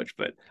hitting coach,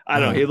 but I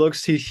don't know. Uh,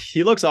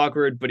 He looks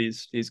awkward, but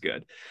he's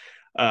good.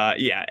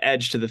 Yeah,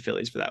 edge to the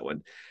Phillies for that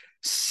one.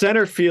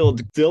 Center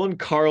field, Dylan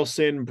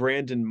Carlson,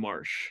 Brandon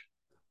Marsh.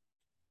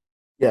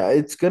 yeah,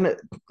 it's gonna,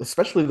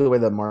 especially the way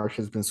that Marsh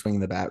has been swinging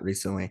the bat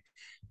recently.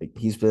 Like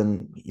he's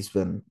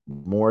been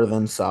more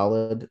than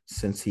solid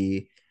since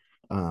he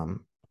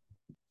um,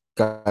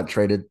 got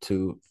traded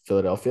to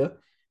Philadelphia.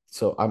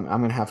 So I'm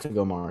gonna have to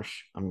go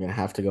Marsh. I'm gonna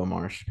have to go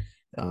Marsh,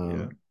 Yeah.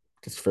 um,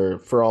 just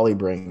for all he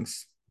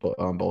brings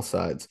on both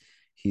sides.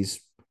 He's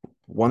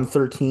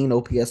 113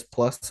 OPS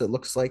plus. It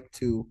looks like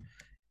to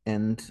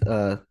and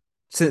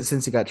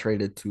since he got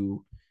traded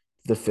to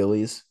the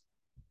Phillies,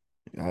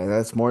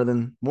 that's more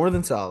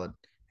than solid,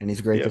 and he's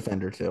a great Yep.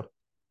 defender too.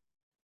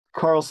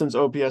 Carlson's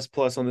OPS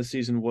plus on the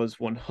season was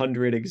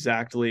 100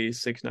 exactly,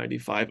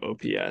 695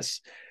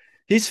 OPS.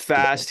 He's Yeah,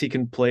 fast. He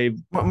can play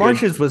good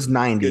Marsh's was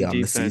 90 good on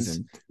the defense.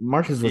 season.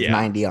 Marsh's was Yeah.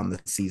 90 on the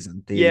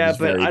season. He Yeah, was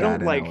but very I don't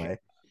bad in like LA.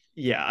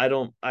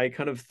 yeah, I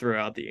kind of throw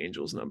out the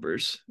Angels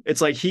numbers.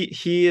 It's like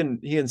he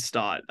and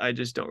Stott, I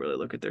just don't really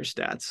look at their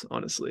stats,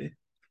 honestly,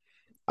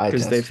 I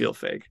because they just feel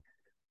fake.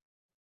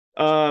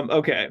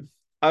 Okay.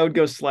 I would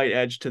go slight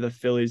edge to the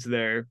Phillies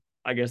there.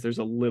 I guess there's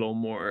a little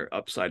more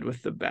upside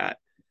with the bat.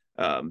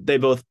 They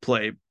both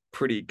play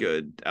pretty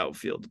good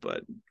outfield,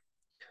 but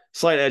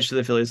slight edge to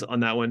the Phillies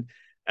on that one.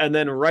 And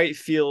then right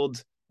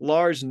field,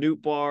 Lars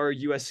Nootbaar,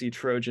 USC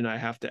Trojan, I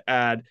have to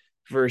add,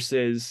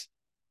 versus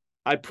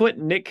I put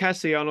Nick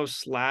Castellanos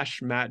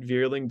slash Matt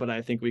Vierling, but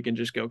I think we can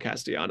just go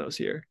Castellanos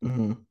here.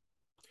 mhm.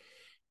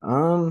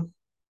 um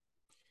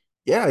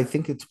yeah, I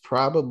think it's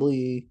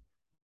probably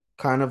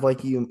kind of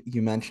like you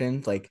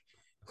mentioned, like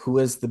who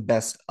has the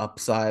best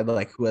upside,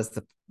 like who has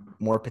the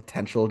more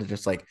potential to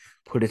just like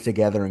put it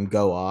together and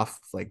go off,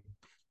 like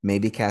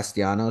maybe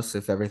Castellanos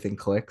if everything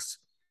clicks,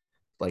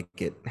 like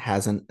it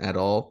hasn't at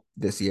all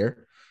this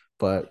year.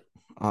 But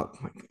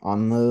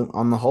on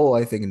the whole,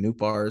 I think New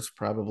Bar is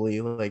probably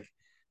like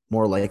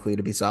more likely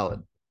to be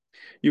solid.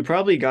 You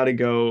probably got to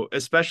go,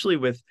 especially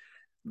with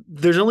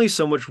there's only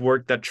so much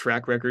work that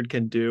track record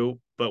can do.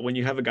 But when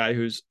you have a guy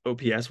whose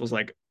OPS was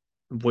like,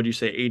 what do you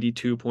say,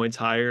 82 points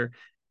higher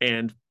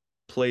and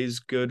plays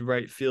good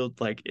right field,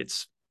 like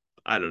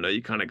I don't know,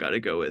 you kind of got to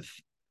go with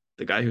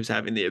the guy who's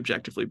having the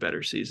objectively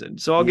better season.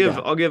 So Yeah.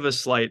 I'll give a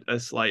slight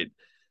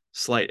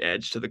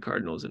edge to the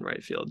Cardinals in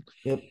right field.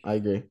 Yep. I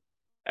agree.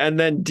 And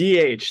then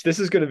DH, this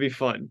is going to be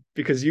fun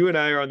because you and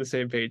I are on the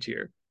same page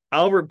here.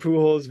 Albert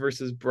Pujols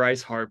versus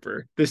Bryce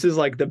Harper. This is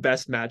like the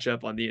best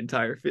matchup on the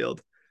entire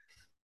field.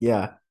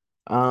 Yeah.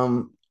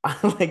 I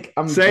like.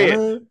 I'm Say it.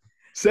 gonna.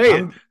 Say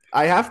I'm. it.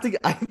 I think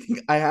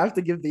I have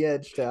to give the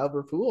edge to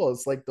Albert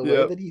Pujols. Like Yep.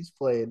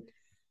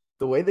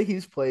 the way that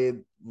he's played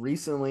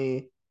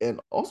recently, and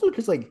also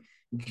just like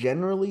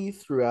generally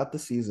throughout the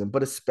season,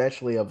 but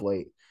especially of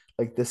late,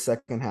 like this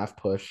second half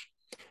push.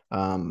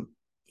 Um,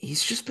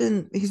 he's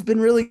been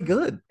really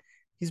good.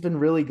 He's been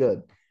really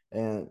good,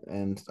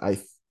 and I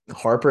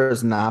Harper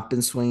has not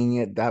been swinging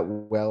it that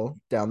well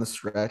down the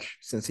stretch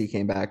since he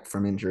came back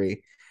from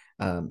injury.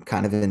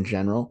 Kind of in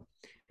general.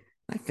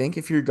 I think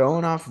if you're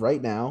going off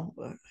right now,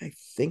 I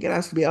think it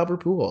has to be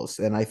Albert Pujols,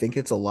 and I think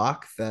it's a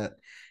lock that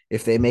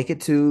if they make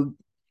it to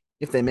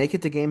if they make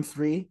it to Game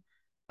 3,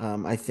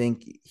 I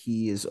think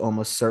he is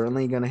almost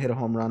certainly going to hit a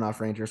home run off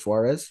Ranger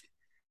Suarez.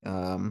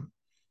 Um,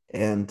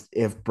 and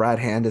if Brad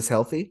Hand is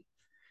healthy,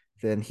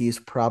 then he's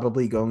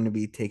probably going to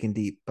be taken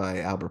deep by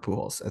Albert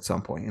Pujols at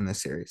some point in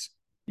this series.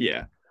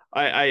 Yeah.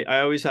 I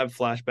always have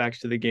flashbacks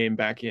to the game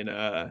back in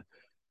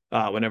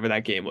whenever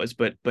that game was,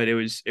 but it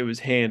was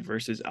Hand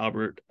versus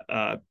Albert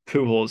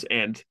Pujols,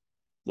 and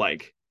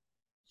like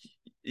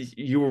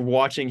you were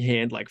watching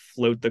Hand like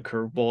float the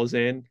curveballs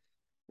in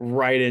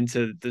right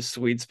into the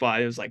sweet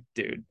spot. It was like,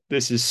 dude,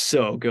 this is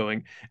so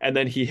going. And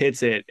then he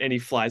hits it and he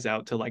flies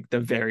out to like the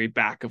very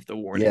back of the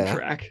warning Yeah.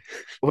 track.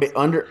 Wait,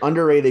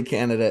 underrated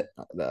candidate.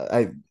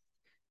 I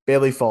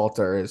Bailey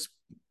Falter is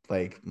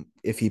like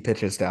if he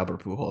pitches to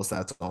Albert Pujols,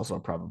 that's also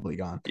probably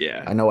gone.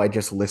 Yeah. I know I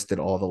just listed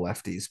all the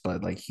lefties,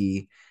 but like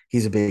he's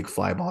a big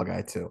fly ball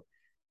guy too.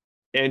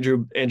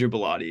 Andrew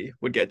Bellotti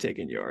would get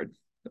taken yard,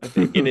 I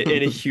think, in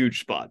a huge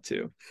spot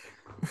too.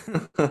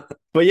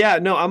 But yeah,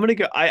 no, I'm gonna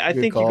go. I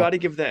Good think you got to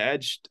call. give the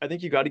edge. I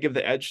think you got to give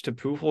the edge to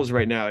Pujols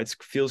right now. It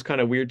feels kind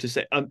of weird to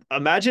say.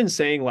 Imagine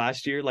saying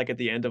last year, like at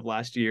the end of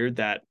last year,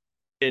 that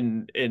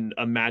in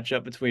a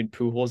matchup between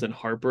Pujols and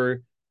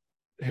Harper,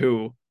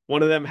 who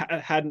one of them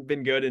hadn't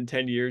been good in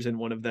 10 years, and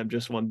one of them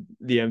just won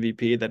the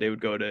MVP, that it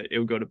would go to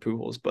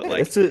Pujols. But Yeah,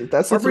 like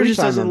that's a Harper just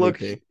three-time doesn't look.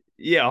 MVP.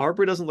 Yeah,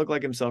 Harper doesn't look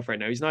like himself right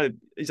now. He's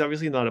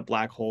obviously not a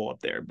black hole up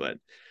there, but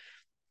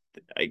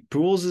like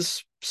Pools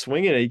is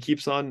swinging it. He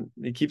keeps on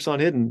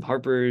hitting.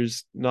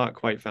 Harper's not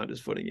quite found his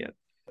footing yet.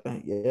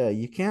 Yeah,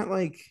 you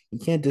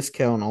can't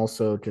discount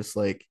also just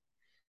like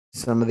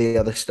some of the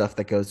other stuff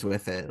that goes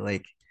with it.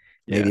 Like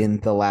maybe Yeah. in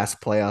the last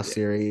playoff Yeah.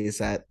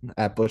 series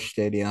at Busch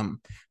Stadium,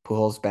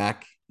 Pujols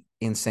back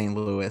in St.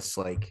 Louis.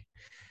 Like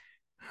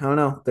I don't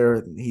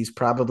know, he's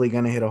probably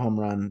going to hit a home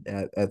run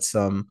at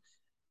some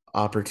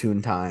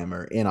opportune time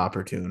or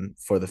inopportune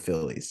for the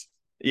Phillies.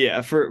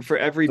 Yeah, for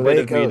every The bit way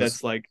it of me goes.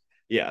 that's like,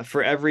 yeah,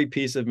 for every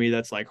piece of me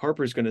that's like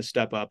Harper's going to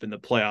step up in the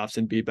playoffs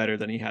and be better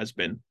than he has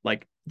been.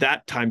 Like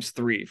that times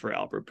 3 for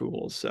Albert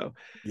Pujols. So,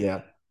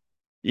 Yeah.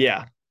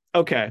 yeah.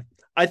 Okay.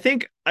 I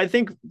think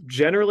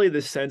generally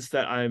the sense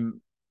that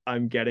I'm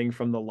getting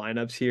from the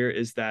lineups here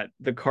is that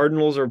the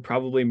Cardinals are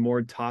probably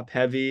more top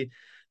heavy.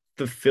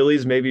 The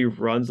Phillies maybe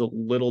runs a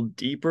little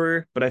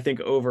deeper, but I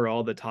think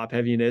overall the top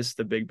heaviness,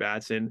 the big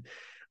bats in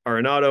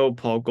Arenado,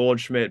 Paul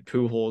Goldschmidt,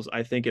 Pujols,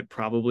 I think it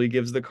probably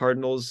gives the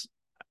Cardinals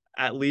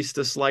at least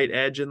a slight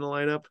edge in the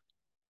lineup.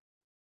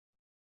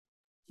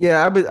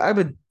 Yeah, I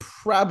would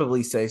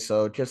probably say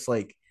so. Just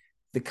like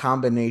the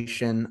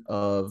combination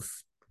of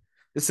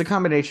it's a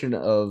combination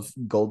of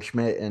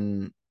Goldschmidt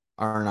and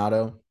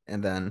Arenado,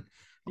 and then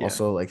Yeah.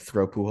 also like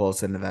throw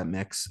Pujols into that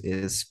mix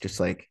is just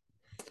like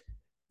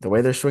the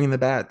way they're swinging the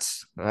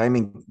bats. I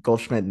mean,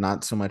 Goldschmidt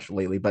not so much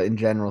lately, but in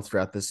general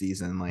throughout the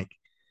season, like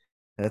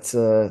it's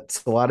a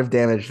lot of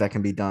damage that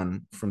can be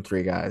done from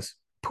three guys.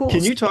 Can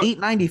Pujols you talk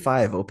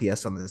 895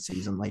 OPS on this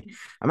season. Like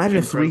imagine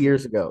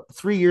incredible?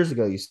 3 years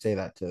ago you say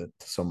that to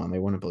someone, they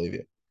wouldn't believe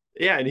you.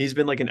 Yeah, and he's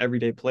been like an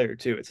everyday player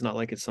too. It's not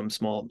like it's some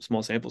small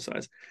sample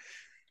size. Um,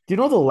 Do you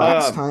know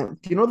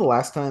the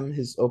last time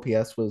his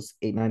OPS was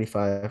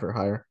 895 or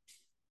higher?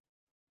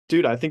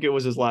 dude, I think it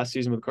was his last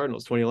season with the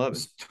Cardinals, It 2011.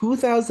 was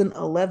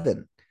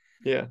 2011.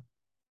 Yeah.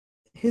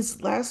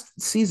 His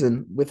last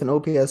season with an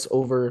OPS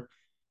over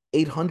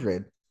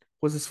 800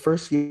 was his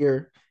first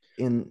year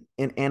in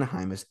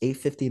Anaheim. It was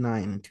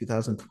 859 in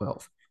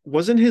 2012.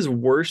 Wasn't his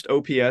worst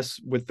OPS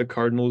with the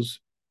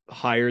Cardinals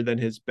higher than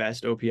his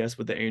best OPS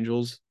with the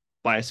Angels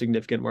by a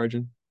significant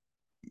margin?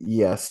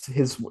 Yes,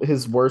 his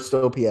worst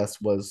OPS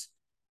was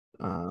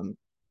um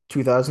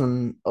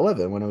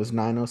 2011 when it was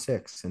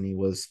 906 and he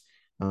was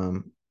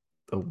um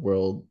the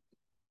World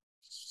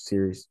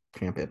Series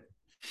champion.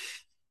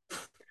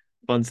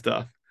 Fun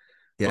stuff.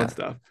 Fun Yeah.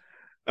 stuff.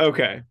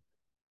 Okay.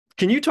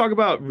 Can you talk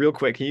about real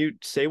quick? Can you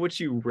say what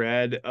you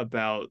read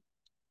about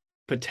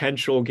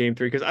potential game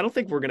 3? Because I don't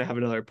think we're gonna have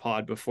another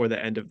pod before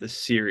the end of the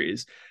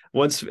series.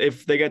 Once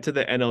if they get to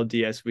the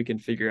NLDS, we can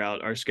figure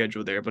out our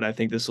schedule there. But I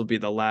think this will be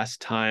the last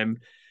time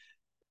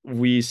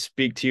we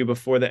speak to you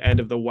before the end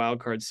of the wild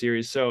card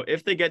series. So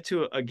if they get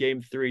to a game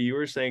 3, you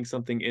were saying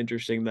something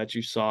interesting that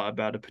you saw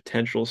about a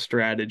potential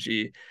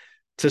strategy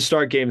to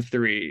start game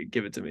 3.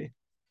 Give it to me.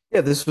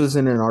 Yeah, this was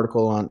in an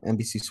article on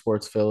NBC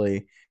Sports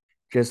Philly.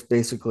 Just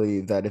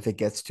basically that if it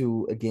gets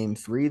to a game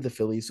 3, the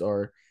Phillies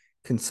are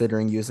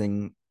considering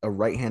using a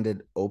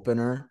right-handed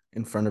opener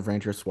in front of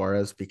Ranger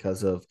Suarez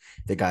because of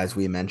the guys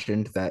we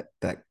mentioned that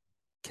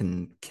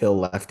can kill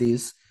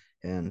lefties.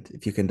 And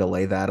if you can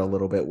delay that a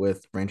little bit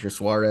with Ranger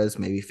Suarez,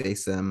 maybe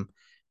face them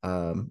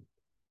um,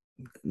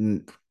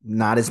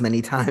 not as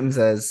many times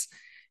as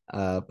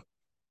uh,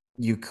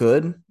 you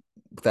could.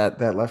 That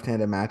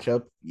left-handed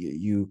matchup,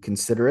 you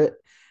consider it.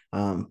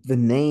 The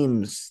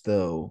names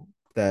though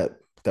that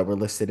were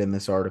listed in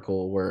this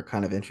article were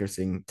kind of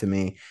interesting to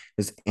me.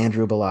 Is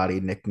Andrew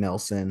Bellotti, Nick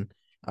Nelson,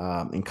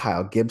 and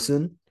Kyle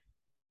Gibson.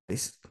 They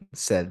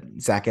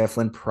said Zach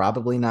Eflin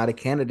probably not a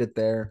candidate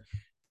there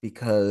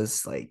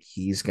because like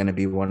he's going to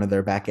be one of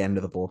their back end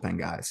of the bullpen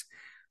guys.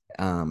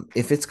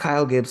 If it's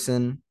Kyle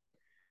Gibson,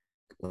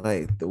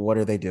 like what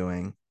are they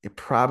doing? It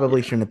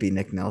probably shouldn't be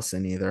Nick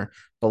Nelson either.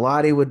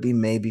 Bellotti would be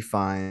maybe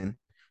fine,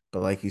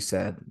 but like you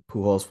said,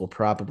 Pujols will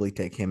probably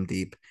take him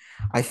deep.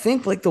 I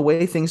think like the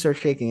way things are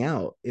shaking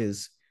out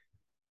is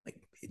like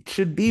it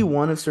should be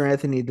one of Sir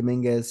Anthony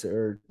Dominguez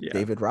or Yeah,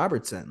 David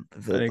Robertson. I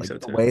think so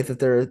The too. way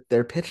that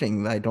they're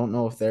pitching, I don't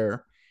know if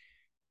they're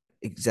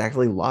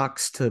exactly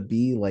locks to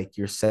be like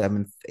your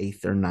seventh,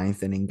 eighth, or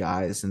ninth inning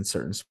guys in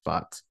certain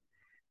spots.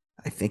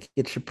 I think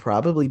it should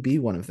probably be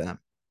one of them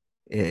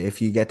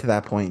if you get to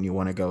that point and you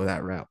want to go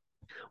that route.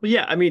 Well,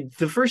 yeah, I mean,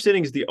 the first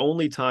inning is the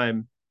only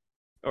time,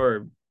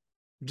 or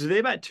do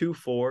they bat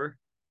 2-4?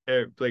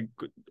 Like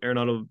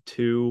Arenado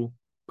 2,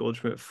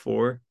 Goldschmidt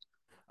 4,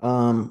 I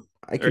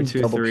or can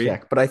double 2-3?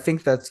 check, but I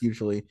think that's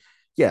usually,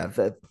 yeah,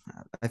 that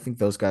I think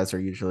those guys are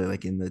usually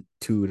like in the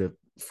 2 to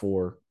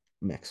 4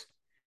 mix.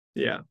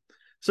 Yeah.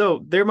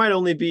 So there might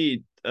only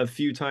be a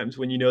few times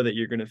when you know that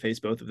you're going to face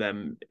both of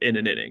them in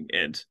an inning.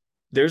 And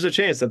there's a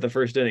chance that the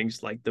first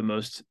inning's like the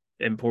most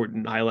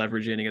important high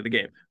leverage inning of the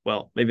game.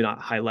 Well, maybe not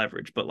high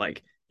leverage, but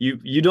like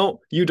you don't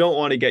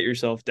want to get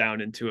yourself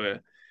down into a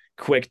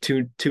quick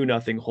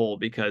 2-0 hole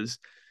because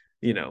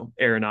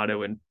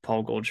Arenado and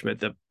Paul Goldschmidt,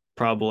 the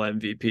probable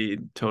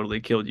MVP, totally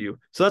killed you.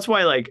 So that's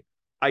why like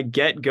I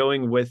get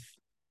going with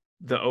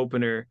the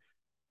opener,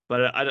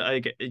 but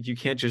I you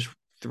can't just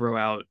throw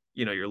out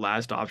your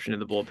last option in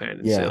the bullpen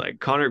and say Yeah. like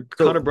Connor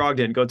So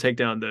Brogdon, go take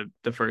down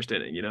the first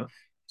inning.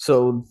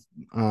 so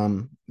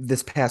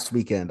this past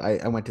weekend,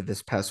 I went to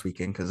this past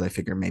weekend because I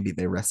figured maybe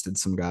they rested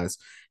some guys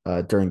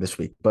during this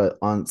week. But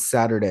on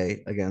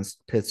Saturday against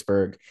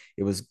Pittsburgh,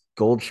 it was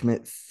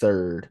Goldschmidt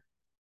third,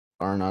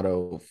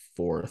 Arenado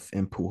fourth,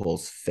 and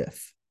Pujols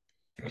fifth.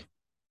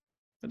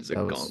 That is a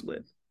That was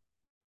gauntlet.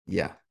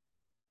 yeah.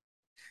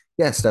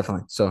 Yes,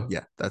 definitely. So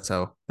yeah, that's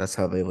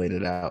how they laid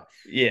it out.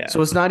 Yeah.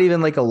 So it's not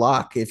even like a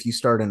lock if you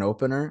start an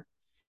opener.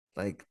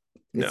 Like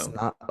it's No.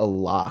 not a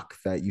lock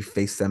that you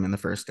face them in the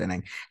first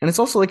inning. And it's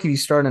also like if you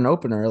start an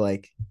opener,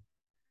 like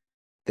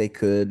they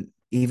could,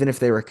 even if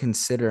they were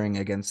considering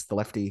against the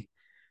lefty,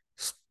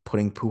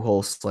 putting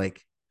Pujols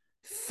like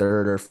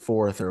third or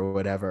fourth or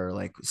whatever,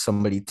 like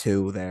somebody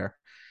two there.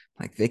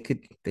 Like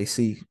they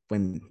see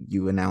when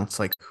you announce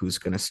like who's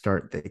gonna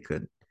start,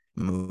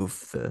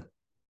 move the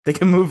they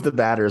can move the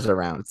batters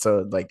around.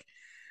 So like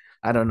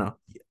I don't know.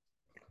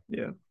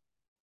 Yeah.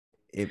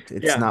 It's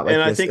Yeah. not And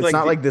like I this. think It's like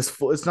not like this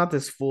full. It's not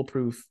this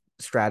foolproof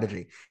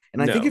strategy.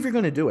 And I think if no. you're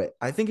going to do it,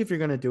 I think if you're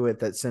going to do it,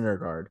 that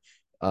Syndergaard,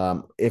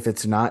 if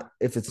it's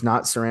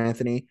not Sir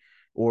Anthony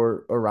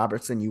or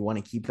Robertson, you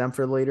want to keep them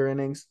for later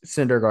innings.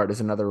 Syndergaard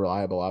is another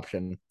reliable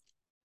option.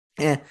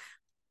 Eh,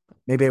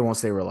 maybe I won't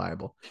say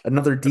reliable.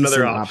 Another Another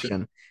decent option.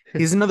 option.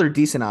 He's another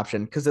decent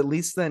option because at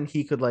least then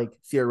he could like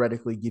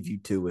theoretically give you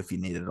two if you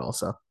need it.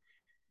 Also,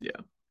 Yeah.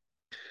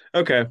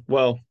 Okay.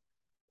 Well,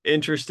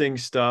 interesting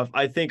stuff.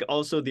 I think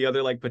also the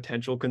other like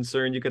potential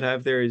concern you could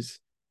have there is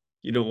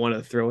you don't want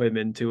to throw him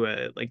into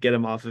get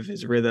him off of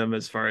his rhythm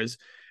as far as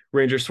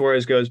Ranger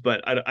Suarez goes.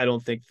 But I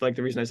don't think like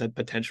the reason I said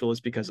potential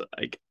is because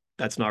like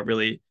that's not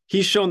really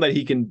he's shown that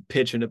he can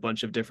pitch in a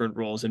bunch of different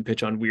roles and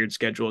pitch on weird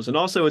schedules. And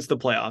also it's the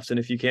playoffs. And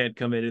if you can't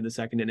come in the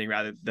second inning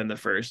rather than the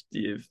first,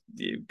 you've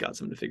got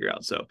something to figure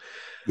out. So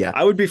yeah,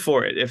 I would be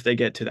for it if they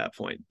get to that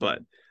point, but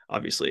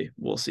obviously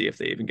we'll see if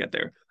they even get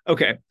there.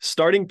 Okay,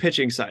 starting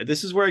pitching side.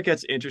 This is where it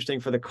gets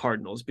interesting for the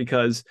Cardinals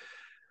because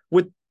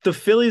with the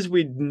Phillies,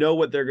 we know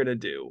what they're going to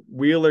do.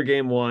 Wheeler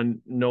game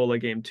 1, Nola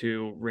game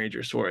 2,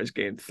 Ranger Suarez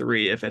game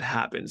 3 if it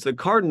happens. The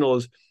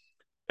Cardinals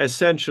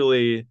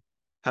essentially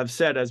have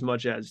said as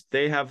much as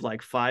they have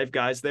like 5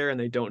 guys there and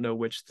they don't know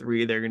which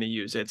 3 they're going to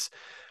use. It's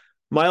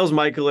Miles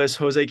Mikolas,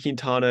 Jose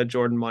Quintana,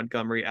 Jordan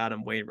Montgomery,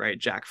 Adam Wainwright,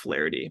 Jack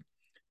Flaherty.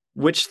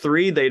 Which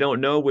 3 they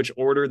don't know, which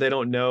order they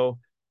don't know.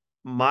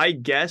 My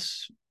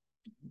guess,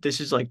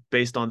 this is like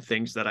based on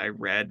things that I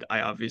read.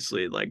 I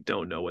obviously like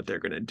don't know what they're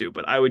gonna do,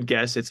 but I would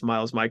guess it's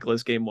Miles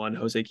Mikolas game 1,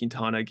 Jose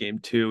Quintana game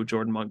 2,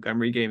 Jordan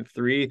Montgomery game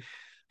 3,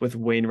 with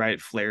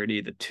Wainwright,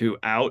 Flaherty the 2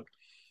 out.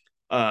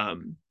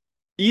 Um,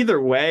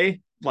 Either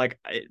way, like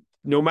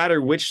no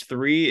matter which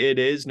 3 it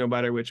is, no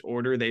matter which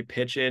order they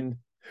pitch in,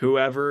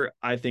 whoever,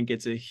 I think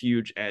it's a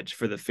huge edge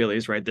for the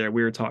Phillies right there.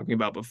 We were talking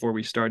about before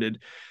we started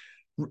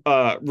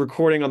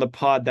recording on the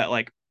pod that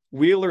like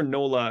Wheeler,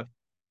 Nola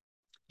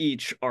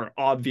each are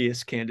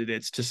obvious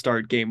candidates to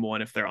start game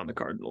 1 if they're on the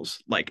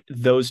Cardinals. Like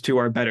those 2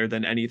 are better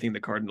than anything the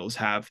Cardinals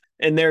have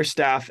in their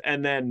staff.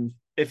 And then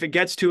if it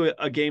gets to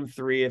a game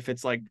 3, if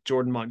it's like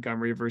Jordan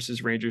Montgomery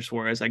versus Ranger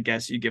Suarez, I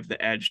guess you give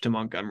the edge to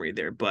Montgomery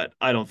there, but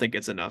I don't think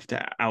it's enough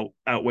to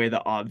outweigh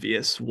the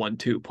obvious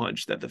 1-2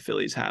 punch that the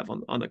Phillies have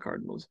on the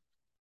Cardinals.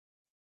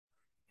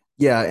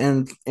 Yeah,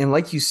 and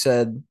like you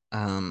said,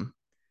 the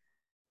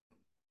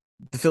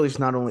Phillies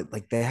not only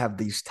like they have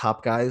these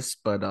top guys,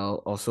 but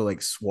also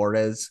like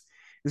Suarez.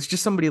 It's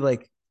just somebody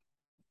like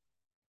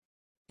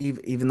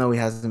even though he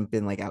hasn't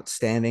been like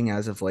outstanding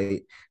as of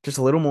late, just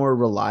a little more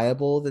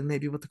reliable than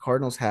maybe what the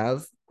Cardinals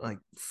have. Like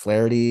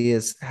Flaherty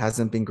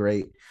hasn't been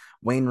great.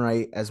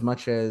 Wainwright, as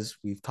much as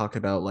we've talked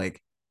about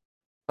like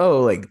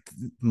like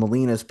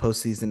Molina's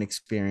postseason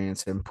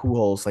experience and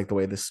Pujols, like the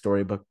way the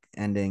storybook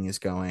ending is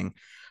going.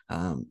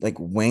 Like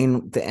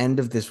the end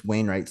of this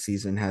Wainwright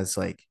season has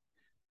like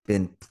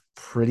been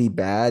pretty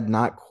bad.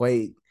 Not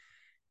quite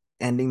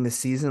ending the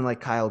season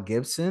like Kyle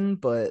Gibson,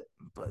 but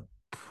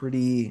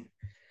pretty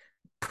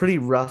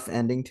rough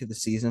ending to the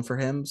season for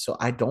him. So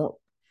I don't,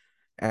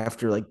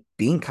 after like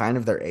being kind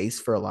of their ace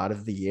for a lot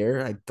of the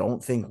year, I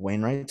don't think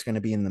Wainwright's going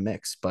to be in the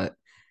mix. But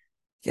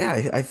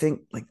yeah, I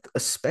think like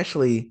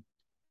especially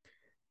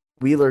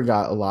Wheeler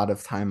got a lot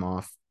of time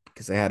off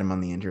because they had him on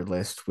the injured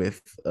list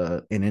with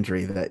an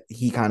injury that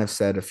he kind of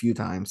said a few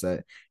times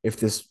that if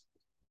this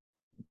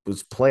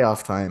was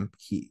playoff time,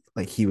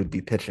 he would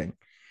be pitching.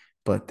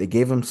 But they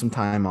gave him some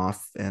time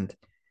off, and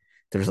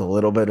there's a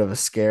little bit of a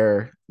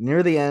scare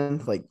near the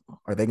end. Like,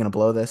 are they going to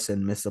blow this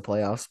and miss the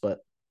playoffs? But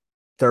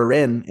they're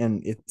in,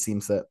 and it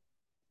seems that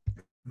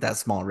that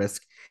small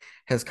risk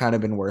has kind of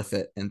been worth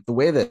it. And the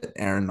way that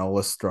Aaron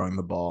Nola's throwing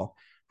the ball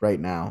right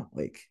now,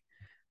 like,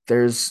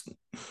 there's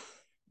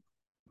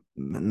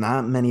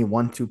not many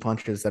 1-2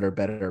 punches that are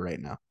better right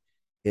now.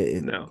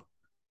 No.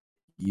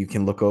 You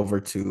can look over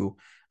to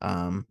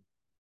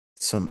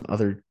some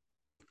other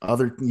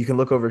you can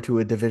look over to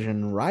a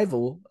division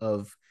rival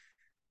of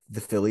the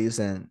Phillies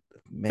and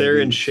maybe they're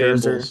in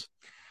Scherzer, shambles.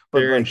 but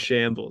They're in like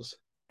shambles.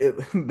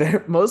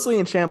 they're mostly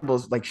in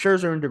shambles. Like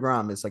Scherzer and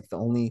DeGrom is like the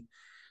only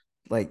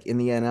like in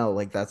the NL,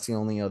 like that's the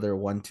only other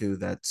 1-2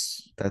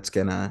 that's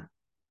gonna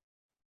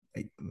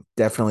like,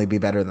 definitely be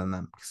better than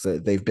them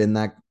because they've been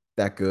that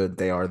good.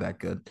 They are that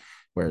good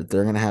where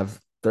they're gonna have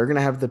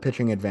the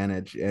pitching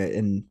advantage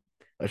in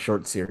a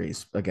short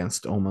series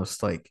against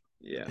almost like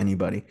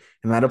anybody,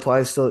 and that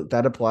applies to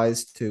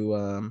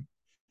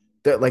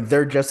like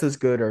they're just as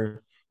good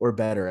or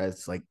better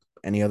as like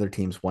any other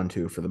team's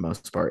 1-2 for the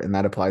most part, and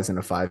that applies in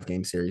a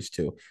 5-game series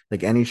too.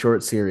 Like any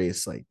short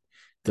series, like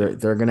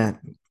they're gonna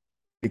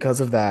because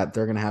of that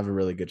they're gonna have a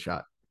really good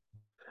shot.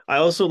 I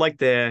also like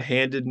the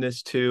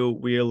handedness to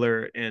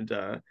Wheeler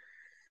and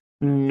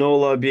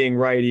Nola being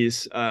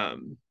righties.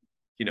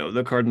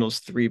 The Cardinals'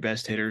 3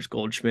 best hitters,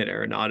 Goldschmidt,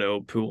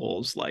 Arenado,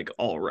 Pujols, like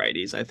all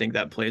righties. I think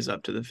that plays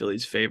up to the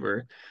Phillies'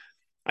 favor.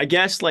 I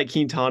guess like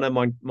Quintana,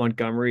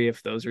 Montgomery,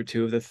 if those are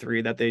 2 of the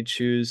 3 that they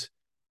choose,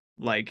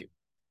 like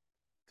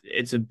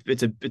it's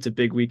a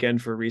big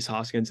weekend for Rhys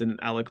Hoskins and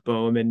Alec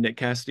Boehm and Nick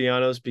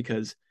Castellanos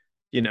because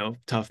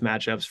tough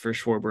matchups for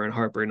Schwarber and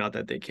Harper. Not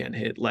that they can't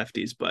hit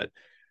lefties, but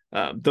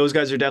those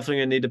guys are definitely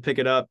going to need to pick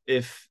it up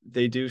if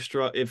they do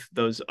if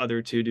those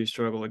other 2 do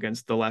struggle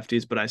against the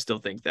lefties. But I still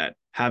think that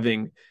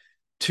having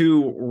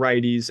 2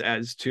 righties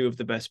as 2 of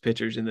the best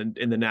pitchers in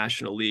the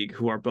National League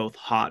who are both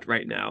hot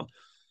right now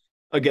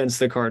against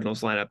the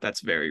Cardinals lineup,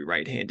 that's very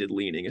right-handed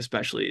leaning,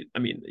 especially, I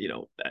mean,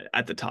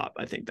 at the top.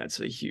 I think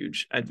that's a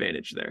huge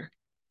advantage there.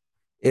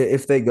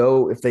 If they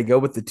go with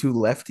the 2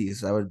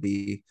 lefties, that would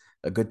be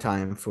a good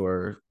time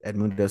for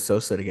Edmundo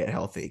Sosa to get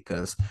healthy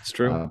because It's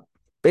true.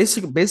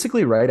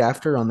 basically right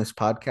after on this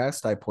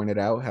podcast, I pointed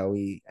out how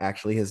he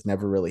actually has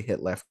never really hit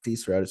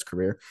lefties throughout his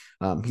career.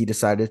 He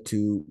decided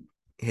to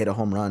hit a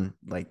home run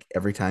like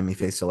every time he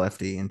faced a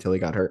lefty until he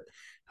got hurt.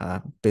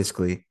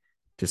 Basically,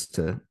 just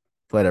to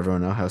let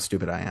everyone know how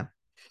stupid I am.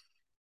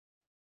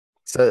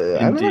 So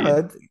I don't know.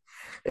 Indeed.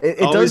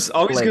 It does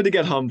Always like, good to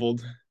get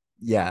humbled.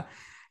 yeah.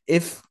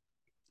 If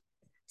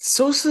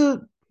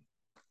Sosa,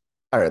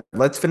 all right,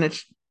 let's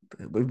finish.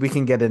 We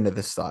can get into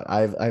this thought.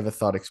 I have a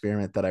thought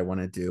experiment that I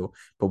want to do,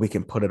 but we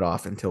can put it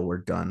off until we're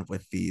done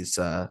with these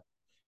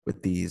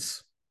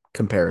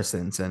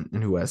comparisons and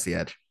who has the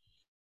edge.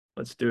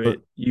 Let's do But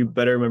it. You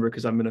better remember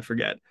because I'm gonna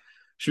forget.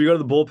 Should we go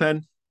to the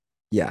bullpen?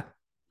 yeah,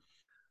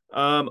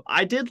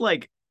 I did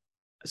like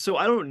so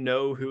I don't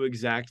know who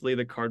exactly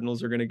the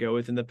Cardinals are gonna go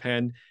with in the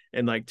pen.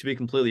 And like to be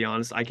completely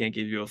honest, I can't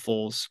give you a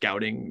full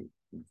scouting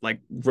like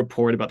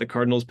report about the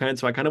Cardinals pen.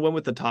 So I kind of went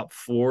with the top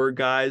 4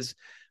 guys.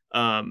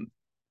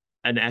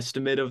 An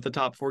estimate of the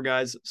top 4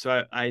 guys.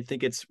 So I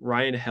think it's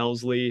Ryan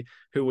Helsley,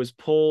 who was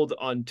pulled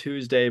on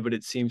Tuesday, but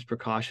it seems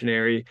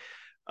precautionary.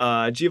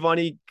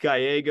 Giovanni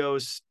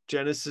Gallegos,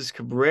 Genesis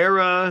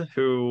Cabrera,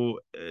 who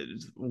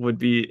would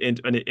be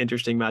an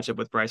interesting matchup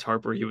with Bryce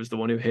Harper. He was the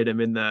one who hit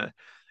him in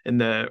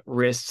the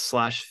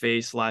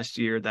wrist/face last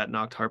year that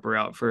knocked Harper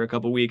out for a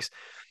couple weeks.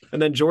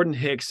 And then Jordan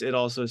Hicks, it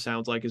also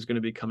sounds like is going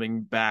to be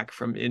coming back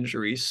from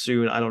injury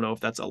soon. I don't know if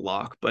that's a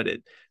lock, but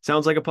it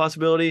sounds like a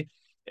possibility.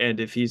 And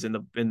if he's in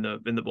the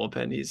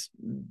bullpen, he's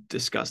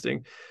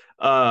disgusting.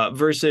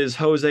 Versus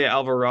Jose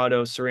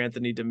Alvarado,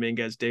 Seranthony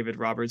Dominguez, David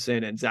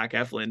Robertson, and Zach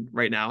Eflin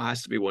right now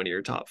has to be one of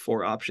your top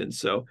 4 options.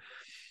 So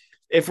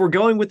if we're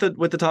going with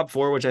the top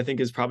 4, which I think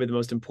is probably the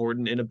most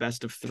important in a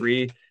best of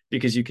 3,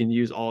 because you can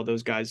use all of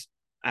those guys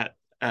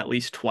at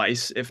least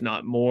twice, if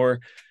not more.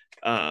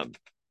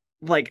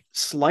 Like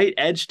slight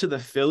edge to the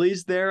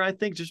Phillies there, I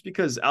think, just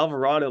because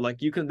Alvarado,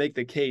 like you can make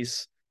the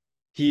case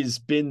he's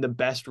been the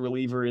best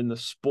reliever in the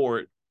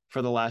sport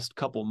for the last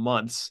couple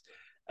months.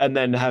 And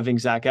then having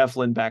Zach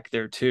Eflin back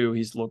there too,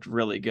 he's looked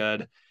really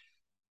good.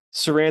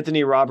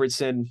 Seranthony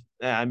Robertson,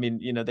 I mean,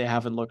 they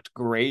haven't looked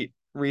great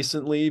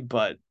recently,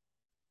 but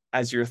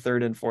as your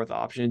third and fourth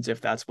options,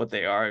 if that's what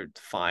they are,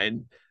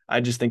 fine.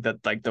 I just think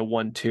that like the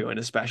 1-2 and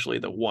especially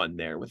the 1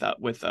 there with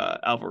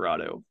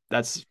Alvarado,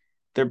 that's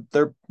their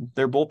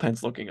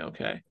bullpen's looking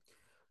okay.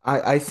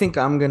 I think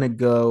I'm gonna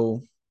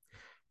go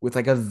with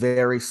like a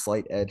very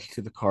slight edge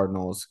to the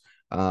Cardinals.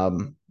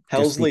 Just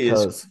Helsley is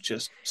because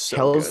just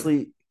so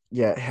good.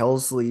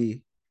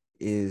 Helsley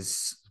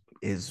is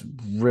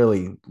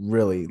really,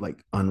 really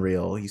like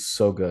unreal. He's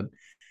so good.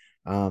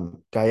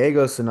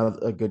 Gallegos another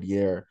a good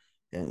year.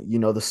 And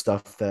the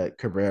stuff that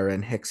Cabrera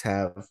and Hicks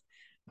have.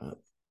 Uh,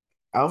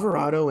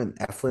 Alvarado and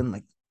Eflin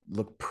like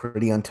look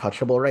pretty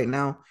untouchable right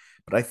now,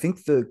 but I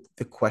think the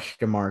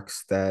question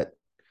marks that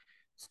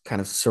kind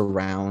of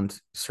surround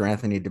Sir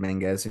Anthony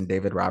Dominguez and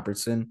David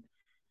Robertson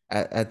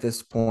at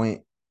this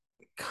point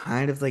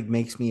kind of like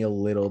makes me a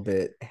little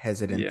bit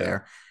hesitant Yeah.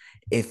 there.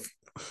 If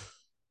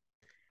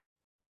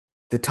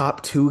the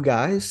top 2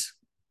 guys,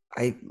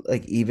 I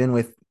like even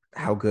with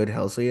how good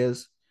Helsley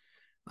is,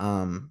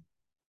 um,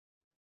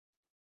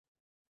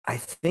 I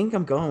think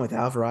I'm going with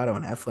Alvarado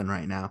and Eflin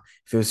right now.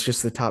 If it was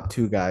just the top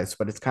 2 guys,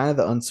 but it's kind of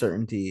the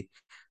uncertainty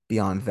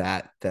beyond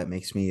that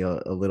makes me a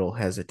little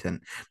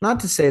hesitant. Not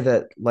to say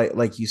that,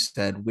 like you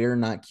said, we're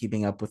not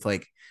keeping up with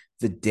like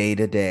the day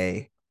to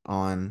day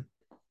on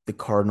the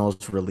Cardinals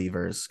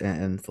relievers,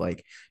 and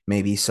like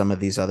maybe some of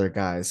these other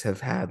guys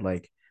have had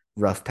like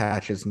rough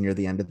patches near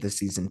the end of the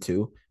season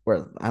too.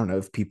 Where I don't know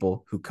if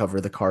people who cover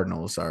the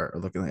Cardinals are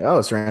looking like,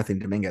 oh, Sir Anthony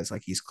Dominguez,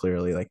 like he's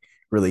clearly like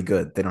really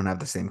good. They don't have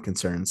the same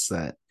concerns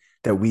that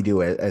we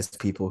do as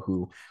people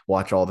who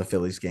watch all the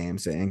Phillies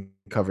games and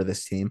cover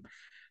this team.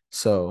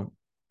 So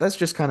that's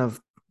just kind of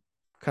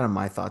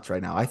my thoughts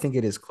right now. I think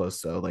it is close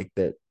though. Like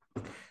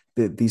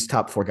these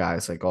top 4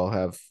 guys like all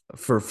have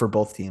for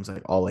both teams,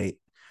 like all 8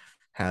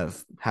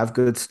 have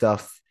good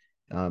stuff.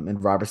 In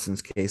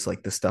Robertson's case,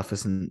 like the stuff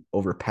isn't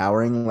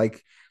overpowering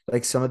like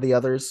some of the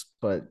others,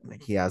 but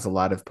like he has a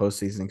lot of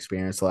postseason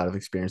experience, a lot of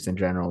experience in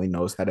general. He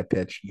knows how to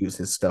pitch, use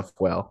his stuff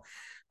well.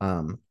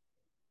 Um,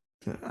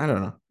 I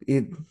don't know.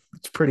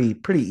 It's pretty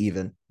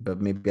even, but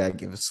maybe I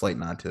give a slight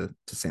nod to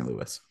St.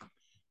 Louis.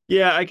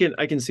 Yeah, I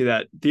can see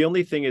that. The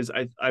only thing is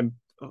I'm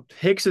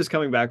Hicks is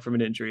coming back from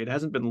an injury. It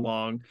hasn't been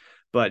long,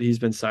 but he's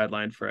been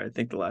sidelined for I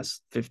think the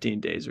last 15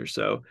 days or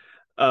so.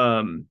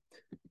 Um,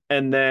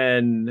 and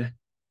then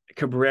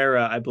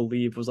Cabrera, I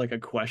believe, was like a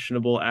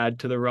questionable add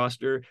to the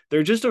roster.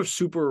 They're just a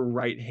super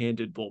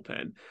right-handed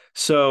bullpen.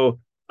 So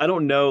I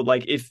don't know,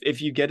 like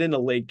if you get in a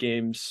late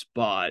game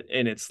spot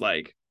and it's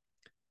like,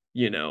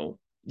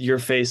 you're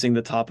facing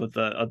the top of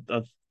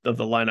the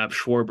lineup,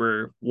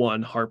 Schwarber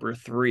 1, Harper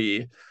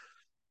 3,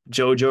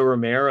 Jojo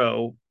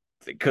Romero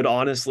could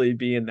honestly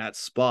be in that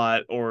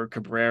spot, or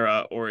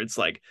Cabrera, or it's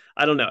like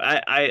I don't know.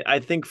 I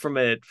think from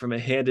a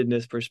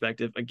handedness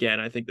perspective, again,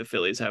 I think the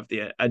Phillies have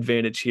the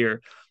advantage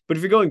here. But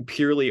if you're going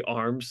purely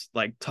arms,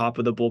 like top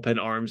of the bullpen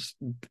arms,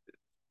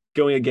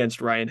 going against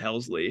Ryan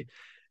Helsley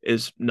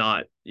is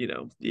not,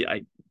 yeah,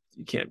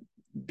 you can't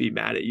be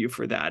mad at you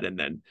for that. And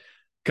then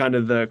kind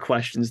of the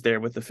questions there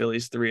with the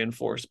Phillies 3 and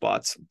 4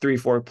 spots, 3,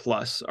 4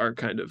 plus are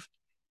kind of,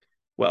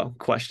 well,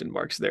 question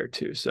marks there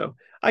too. So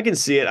I can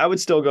see it. I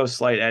would still go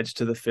slight edge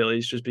to the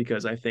Phillies just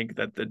because I think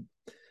that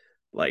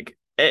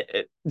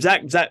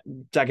Zach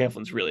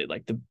Eflin's really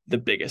like the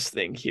biggest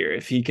thing here.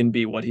 If he can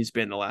be what he's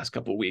been the last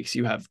couple of weeks,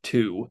 you have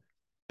 2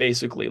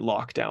 basically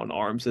lockdown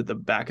arms at the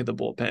back of the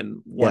bullpen,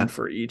 one Yeah,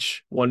 for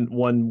each, one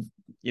one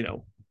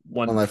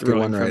one lefty,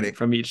 throwing one from righty.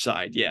 from each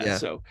side. Yeah, Yeah,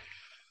 so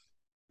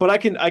but I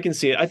can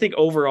see it. I think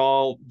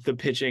overall the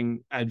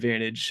pitching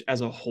advantage as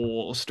a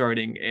whole,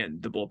 starting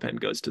and the bullpen,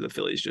 goes to the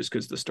Phillies just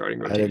because the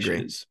starting I'd rotation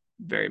agree. is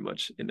very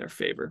much in their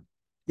favor.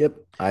 Yep,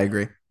 I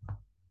agree.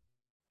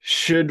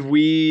 Should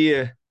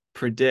we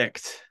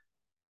predict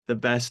the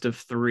best of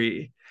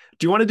 3?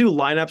 Do you want to do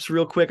lineups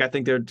real quick? I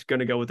think they're going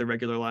to go with the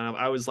regular lineup.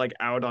 I was like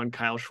out on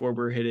Kyle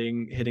Schwarber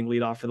hitting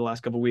leadoff for the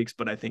last couple of weeks,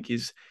 but I think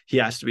he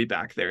has to be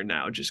back there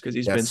now just because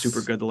he's been super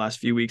Yes. good the last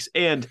few weeks.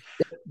 And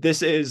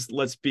this is,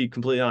 let's be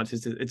completely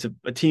honest, it's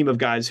a team of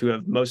guys who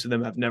have, most of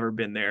them have never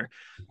been there.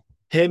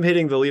 Him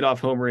hitting the leadoff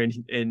homer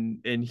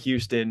in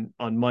Houston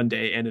on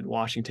Monday and in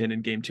Washington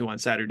in Game 2 on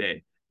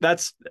Saturday.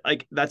 That's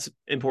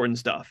important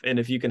stuff. And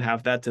if you can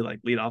have that to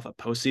like lead off a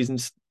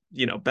postseason,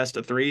 best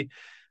of 3,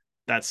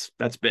 that's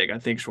big. I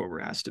think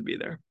Schwarber has to be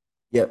there.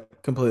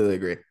 Yep, completely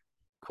agree.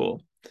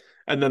 Cool.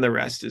 And then the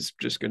rest is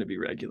just going to be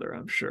regular,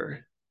 I'm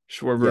sure.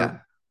 Schwarber, Yeah.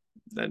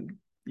 then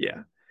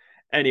yeah.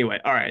 Anyway,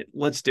 all right,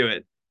 let's do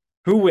it.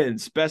 Who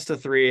wins? Best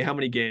of three. How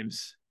many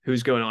games?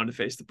 Who's going on to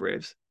face the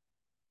Braves?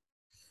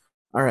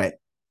 All right.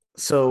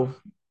 So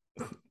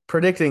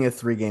predicting a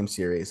 3 game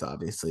series,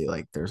 obviously,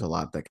 like there's a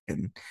lot that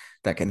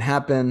can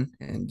happen,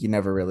 and you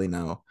never really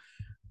know.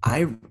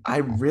 I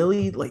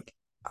really like.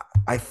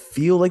 I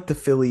feel like the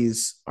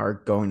Phillies are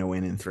going to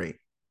win in 3.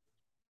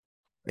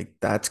 Like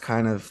that's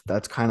kind of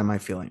my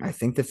feeling. I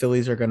think the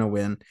Phillies are going to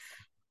win.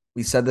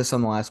 We said this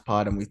on the last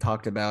pod, and we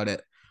talked about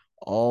it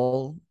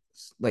all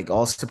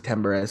all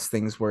September as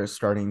things were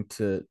starting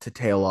to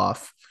tail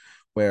off.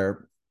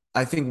 Where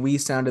I think we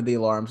sounded the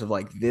alarms of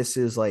like this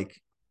is like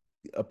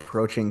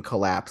approaching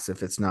collapse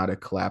if it's not a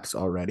collapse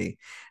already.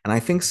 And I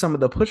think some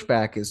of the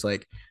pushback is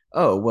like,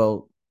 oh,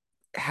 well,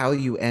 how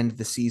you end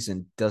the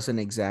season doesn't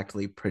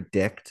exactly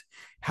predict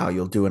how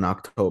you'll do in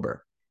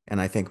October.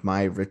 And I think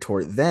my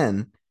retort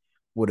then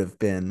would have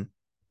been,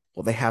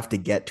 well, they have to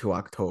get to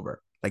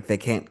October. Like they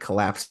can't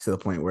collapse to the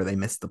point where they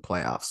miss the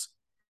playoffs.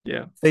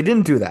 Yeah. They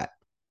didn't do that.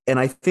 And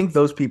I think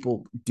those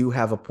people do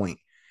have a point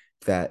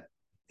that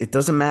it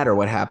doesn't matter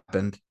what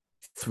happened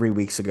 3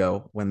 weeks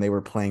ago when they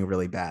were playing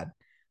really bad.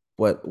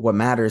 What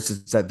matters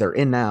is that they're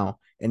in now,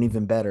 and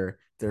even better,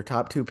 their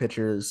top 2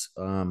 pitchers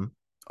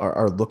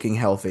are looking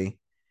healthy.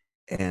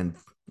 And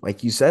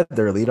like you said,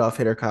 their leadoff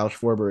hitter Kyle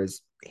Schwarber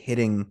is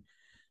hitting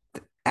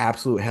the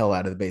absolute hell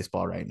out of the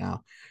baseball right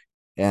now.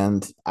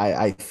 And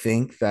I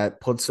think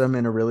that puts them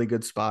in a really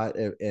good spot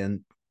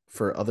and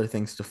for other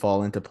things to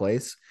fall into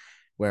place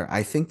where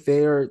I think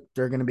they're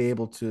going to be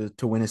able to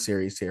win a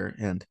series here.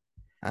 And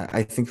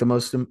I think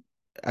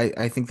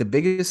I think the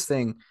biggest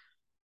thing,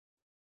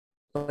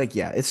 like,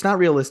 yeah, it's not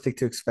realistic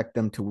to expect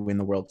them to win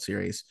the World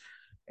Series.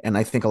 And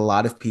I think a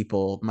lot of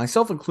people,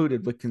 myself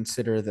included, would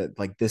consider that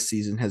like this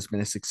season has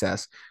been a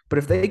success. But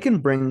if they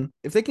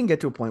can get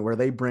to a point where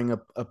they bring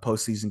a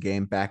postseason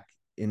game back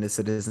into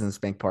Citizens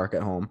Bank Park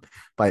at home,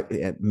 by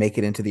make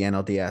it into the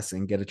NLDS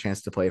and get a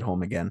chance to play at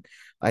home again,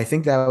 I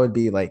think that would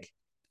be like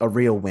a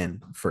real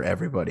win for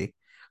everybody.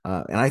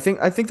 And I think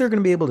they're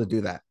going to be able to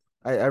do that.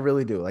 I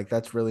really do. Like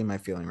that's really my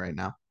feeling right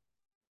now.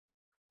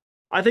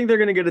 I think they're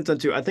going to get it done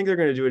too. I think they're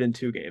going to do it in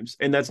 2 games,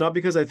 and that's not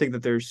because I think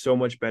that they're so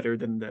much better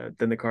than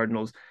the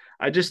Cardinals.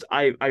 I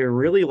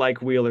really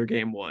like Wheeler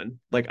game one.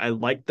 Like I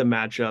like the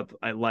matchup.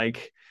 I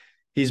like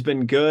he's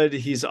been good.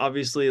 He's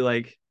obviously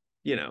like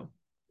you know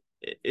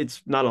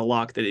it's not a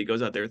lock that he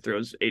goes out there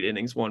throws 8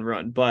 innings 1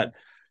 run, but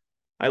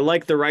I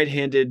like the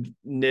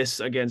right-handedness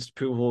against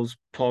Pujols,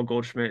 Paul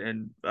Goldschmidt,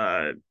 and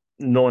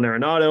Nolan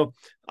Arenado.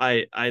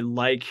 I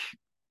like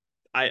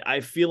I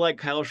feel like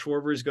Kyle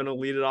Schwarber is going to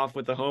lead it off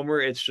with the homer.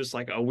 It's just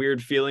like a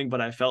weird feeling,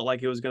 but I felt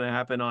like it was going to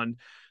happen on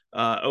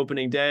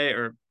opening day,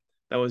 or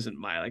that wasn't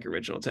my like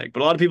original take,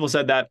 but a lot of people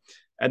said that.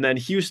 And then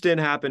Houston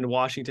happened,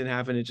 Washington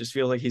happened. It just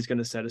feels like he's going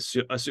to set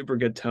a super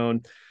good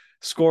tone,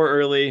 score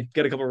early,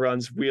 get a couple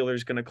runs.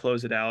 Wheeler's going to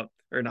close it out,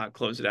 or not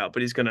close it out,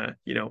 but he's going to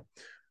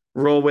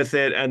roll with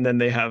it, and then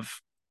they have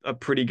a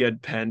pretty good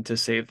pen to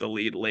save the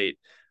lead late.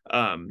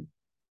 Um,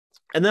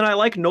 and then I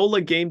like Nola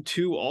game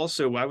two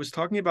also. I was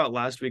talking about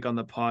last week on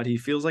the pod. He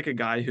feels like a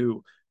guy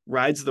who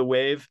rides the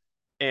wave,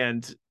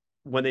 and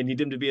when they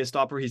need him to be a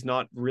stopper, he's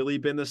not really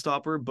been the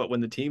stopper. But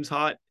when the team's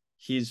hot,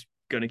 he's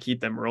going to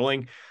keep them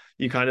rolling.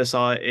 You kind of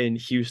saw it in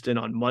Houston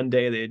on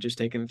Monday. They had just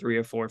taken 3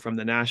 or 4 from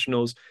the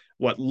Nationals.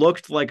 What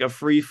looked like a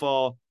free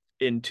fall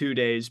in 2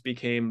 days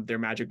became their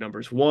magic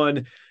numbers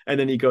 1. And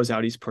then he goes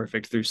out, he's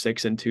perfect through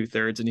 6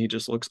 2/3, and he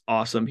just looks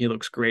awesome. He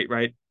looks great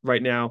right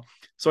now.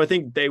 So I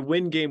think they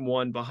win game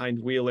 1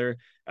 behind Wheeler,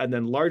 and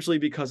then largely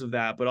because of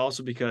that, but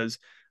also because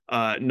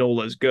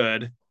Nola's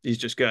good. He's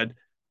just good.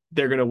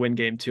 They're going to win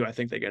game 2. I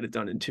think they get it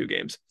done in 2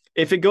 games.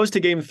 If it goes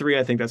to game 3,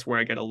 I think that's where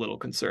I get a little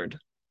concerned.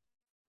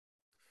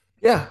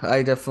 Yeah,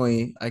 I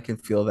can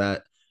feel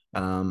that.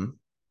 Um,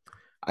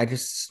 I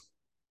just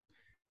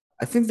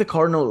I think the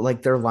Cardinal,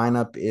 like their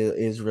lineup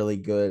is really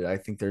good. I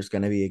think there's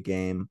going to be a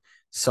game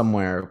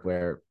somewhere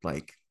where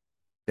like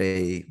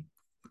they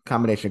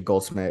combination of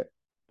Goldschmidt,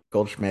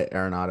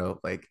 Arenado,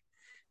 like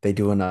they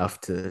do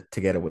enough to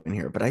get a win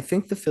here. But I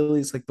think the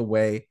Phillies, like the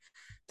way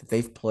that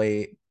they've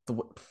played,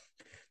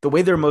 the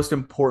way their most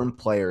important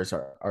players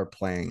are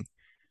playing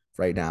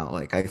right now,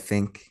 like I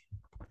think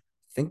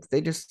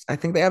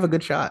they have a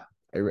good shot.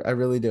 I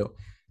really do.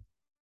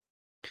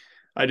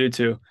 I do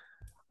too.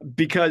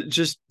 Because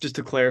just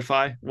to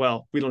clarify,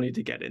 well, we don't need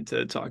to get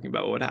into talking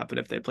about what would happen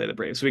if they play the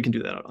Braves. So we can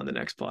do that on the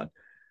next pod.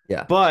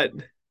 Yeah. But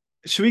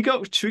should we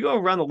go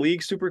around the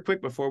league super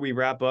quick before we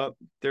wrap up?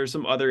 There's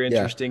some other Yeah.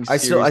 interesting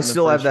series I in the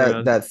still have first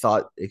round. that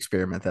thought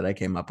experiment that I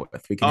came up with.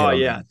 We can hit Oh on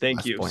yeah, that thank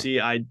last you. point. See,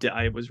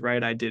 I was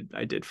right. I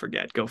did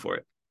forget. Go for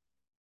it.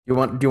 Do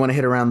you want to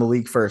hit around the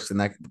league first and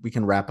that we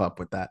can wrap up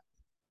with that?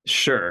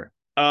 Sure.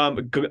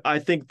 I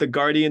think the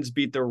Guardians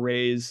beat the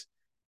Rays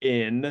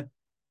in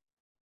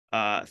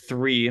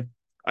 3.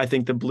 I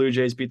think the Blue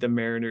Jays beat the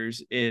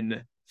Mariners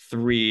in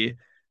 3.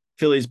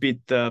 Phillies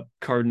beat the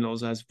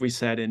Cardinals, as we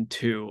said, in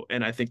 2,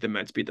 and I think the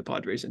Mets beat the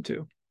Padres in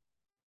 2.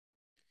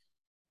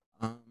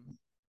 Um,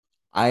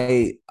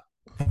 I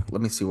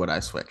Let me see what I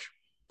switch.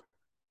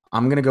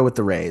 I'm gonna go with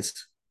the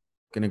Rays.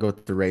 Gonna go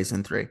with the Rays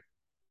in three,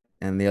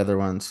 and the other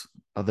ones,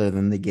 other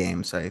than the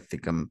games, I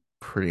think I'm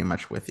pretty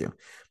much with you.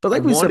 But I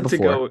like we said wanted to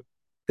before, go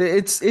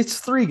it's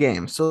three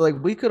games, so like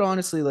we could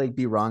honestly like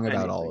be wrong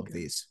about all anything. of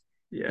these.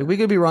 Yeah. Like, we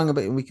could be wrong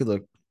about, we could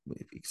look. We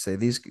could say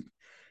these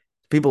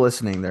people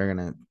listening, they're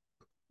gonna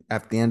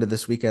at the end of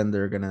this weekend,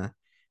 they're gonna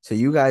say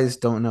you guys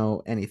don't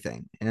know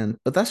anything, and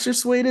but that's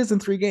just the way it is in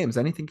three games.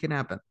 Anything can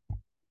happen.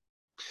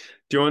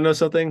 Do you want to know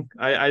something?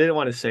 I didn't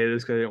want to say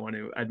this because I didn't want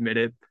to admit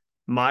it.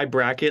 My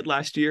bracket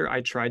last year,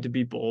 I tried to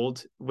be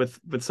bold with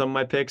some of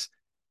my picks.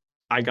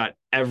 I got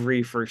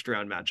every first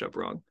round matchup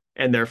wrong,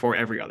 and therefore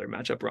every other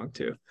matchup wrong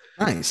too.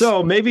 Nice.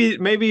 So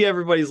maybe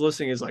everybody's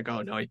listening is like,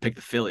 oh no, he picked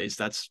the Phillies.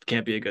 That's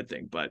can't be a good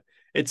thing, but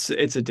it's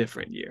a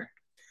different year.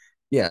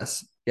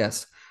 Yes,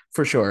 yes,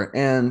 for sure.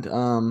 And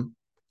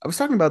I was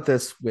talking about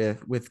this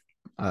with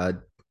uh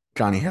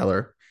Johnny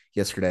Heller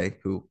yesterday,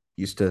 who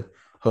used to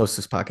host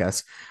this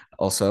podcast.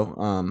 Also,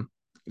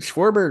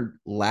 Schwarber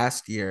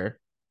last year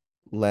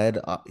led.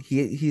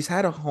 He's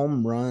had a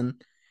home run.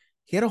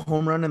 He had a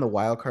home run in the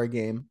wild card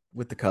game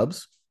with the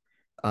Cubs.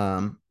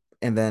 Um,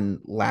 and then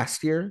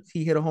last year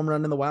he hit a home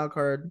run in the wild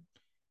card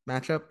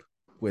matchup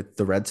with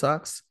the Red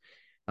Sox.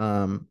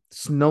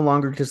 It's no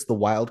longer just the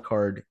wild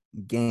card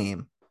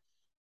game,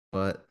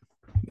 but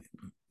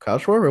Kyle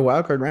Schwarber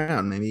wild card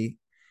round. Maybe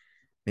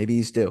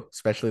he's due,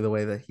 especially the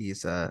way that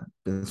he's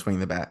been swinging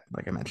the bat.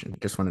 Like I mentioned,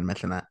 just wanted to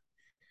mention that.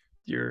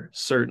 You're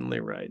certainly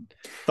right.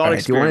 All Thought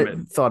right, do you want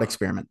experiment. it? Thought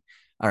experiment.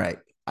 All right,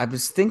 I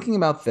was thinking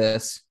about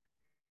this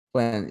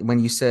when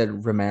you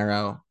said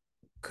Romero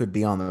could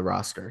be on the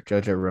roster,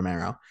 Jojo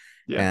Romero,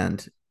 Yeah.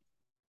 and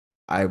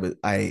I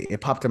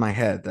it popped in my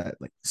head that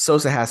like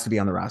Sosa has to be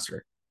on the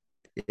roster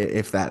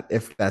if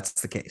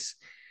that's the case.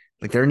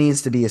 Like there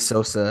needs to be a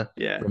Sosa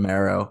Yeah.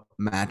 Romero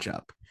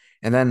matchup.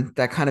 And then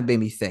that kind of made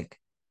me think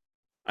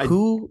I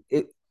who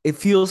it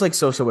feels like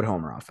Sosa would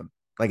homer off him.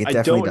 Like it I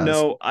definitely don't does.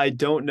 know. I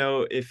don't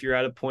know if you're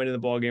at a point in the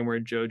ball game where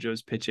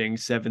JoJo's pitching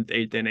seventh,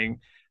 eighth inning.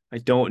 I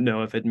don't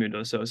know if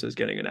Edmundo Sosa is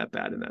getting an at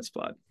bat in that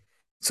spot.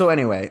 So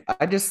anyway,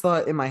 I just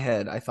thought in my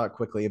head, I thought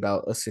quickly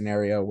about a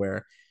scenario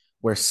where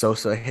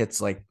Sosa hits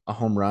like a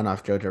home run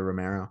off Jojo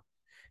Romero.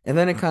 And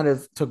then it kind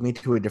of took me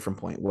to a different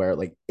point where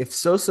like if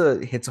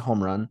Sosa hits a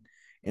home run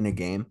in a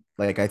game,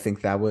 like I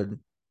think that would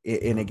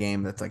in a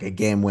game that's like a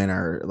game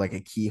winner, like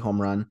a key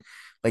home run.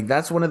 Like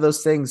that's one of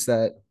those things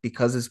that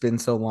because it's been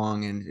so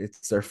long and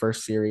it's their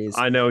first series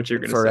I know what you're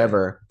in gonna say.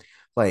 forever,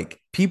 like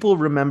people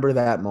remember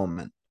that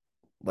moment.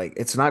 Like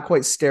it's not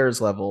quite stairs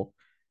level,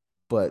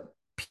 but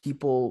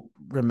people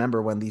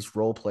remember when these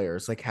role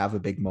players like have a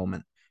big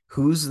moment.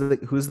 Who's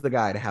the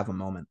guy to have a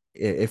moment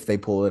if they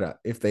pull it up,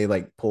 if they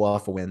like pull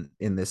off a win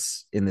in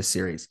this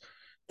series?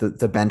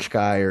 The bench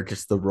guy or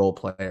just the role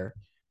player?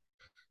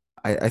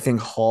 I think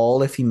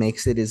Hall, if he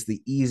makes it, is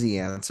the easy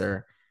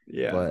answer.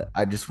 Yeah. But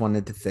I just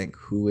wanted to think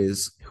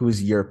who's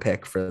your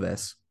pick for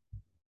this?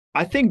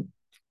 I think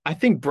I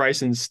think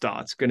Bryson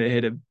Stott's gonna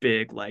hit a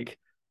big like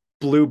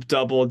bloop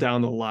double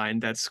down the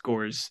line that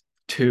scores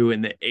two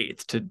in the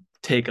eighth to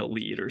take a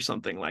lead or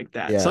something like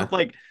that. Yeah. Something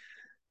like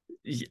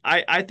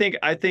I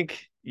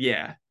think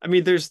yeah. I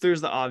mean there's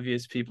the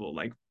obvious people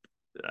like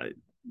uh,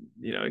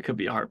 it could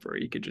be Harper.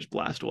 You could just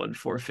blast one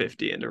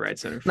 450 into right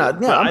center No,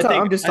 field. no, But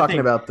I'm just I talking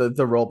think about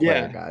the role player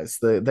yeah, guys,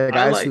 the I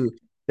guys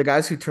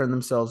like who turn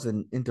themselves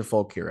into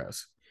folk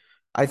heroes.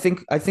 I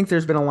think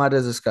there's been a lot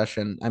of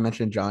discussion. I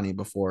mentioned Johnny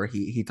before.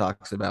 He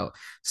talks about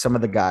some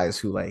of the guys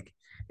who like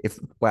if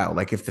wow,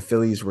 like if the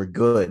Phillies were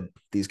good,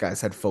 these guys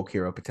had folk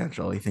hero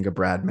potential. You think of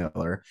Brad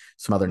Miller,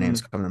 some other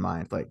names come to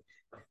mind. Like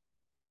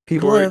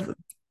people Corey have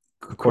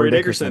Corey Corey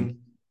Dickerson.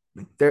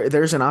 Dickerson.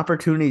 There's an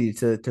opportunity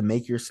to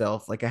make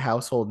yourself like a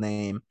household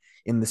name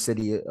in the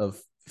city of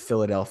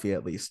Philadelphia,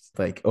 at least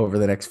like over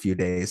the next few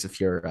days if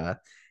you're a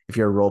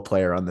role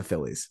player on the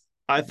Phillies.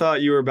 I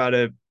thought you were about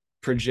to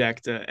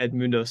project a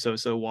Edmundo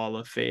Sosa Wall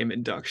of Fame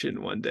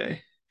induction one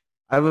day.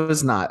 I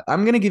was not.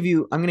 I'm gonna give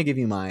you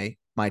my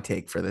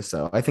take for this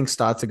though. I think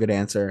Stott's a good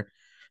answer.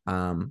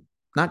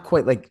 Not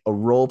quite like a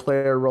role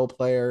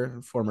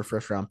player, former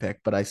first round pick,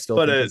 but I still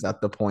But think he's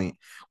at the point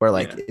where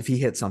like yeah, if he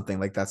hits something,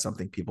 like that's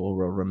something people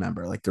will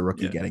remember, like the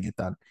rookie yeah. getting it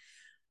done.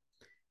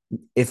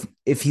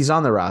 If he's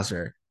on the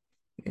roster,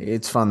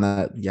 it's fun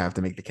that you have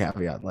to make the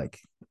caveat like,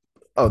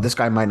 oh, this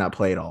guy might not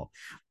play at all.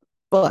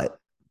 But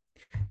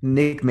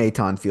Nick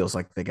Maton feels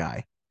like the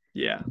guy.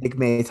 Yeah. Nick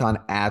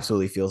Maton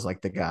absolutely feels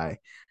like the guy.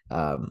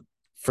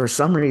 For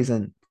some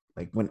reason,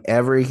 like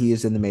whenever he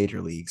is in the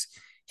major leagues,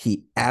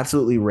 he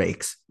absolutely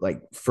rakes.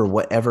 Like for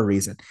whatever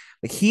reason,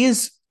 like he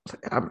is.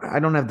 I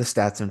don't have the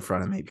stats in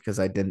front of me because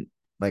I didn't.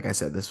 Like I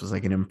said, this was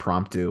like an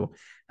impromptu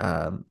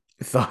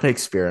thought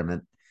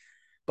experiment.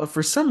 But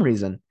for some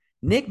reason,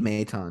 Nick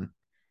Maton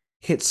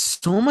hits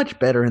so much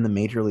better in the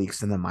major leagues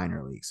than the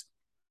minor leagues.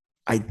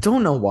 I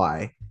don't know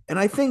why. And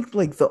I think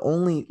like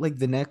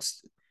the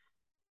next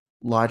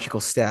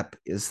logical step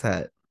is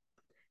that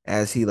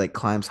as he like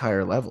climbs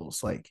higher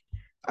levels, like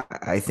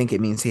I think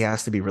it means he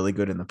has to be really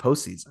good in the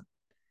postseason.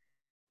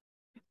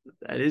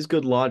 That is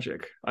good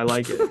logic. I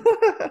like it.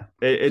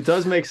 It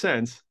does make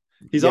sense.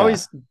 He's Yeah,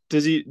 always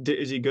is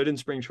he good in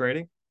spring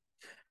training?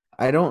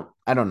 I don't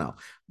know,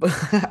 but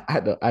I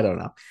don't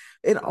know.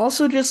 And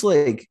also just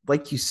like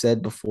you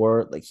said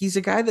before, like he's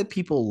a guy that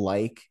people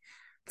like.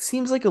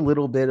 Seems like a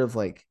little bit of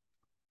like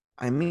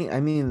I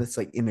mean it's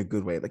like in a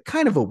good way, like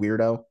kind of a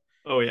weirdo.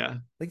 Oh yeah.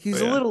 Like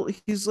Oh yeah.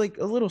 he's like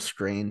a little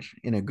strange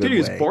in a Dude, good he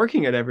was way.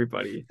 barking at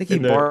everybody Like he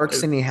in the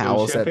barks and he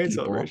howls at champagne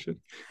people. celebration.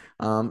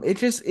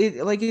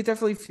 It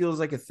definitely feels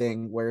like a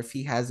thing where if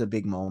he has a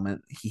big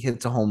moment, he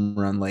hits a home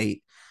run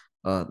late,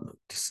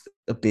 just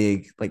a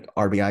big like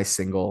RBI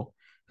single,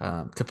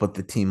 to put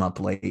the team up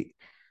late.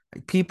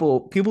 Like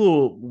people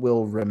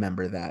will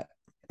remember that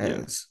Yeah.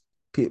 as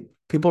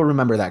people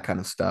remember that kind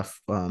of stuff.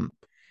 And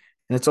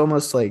it's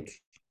almost like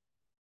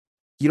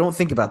you don't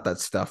think about that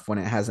stuff when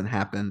it hasn't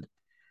happened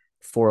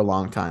for a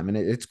long time, and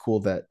it's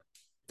cool that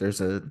there's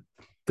a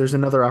there's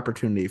another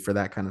opportunity for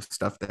that kind of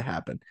stuff to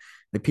happen.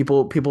 Like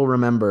people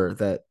remember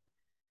that,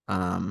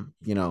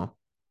 you know,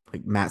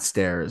 like Matt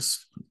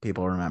Stairs.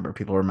 People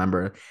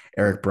remember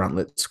Eric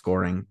Bruntlett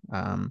scoring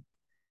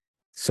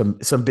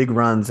some big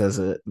runs as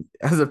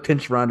a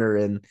pinch runner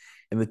in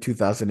the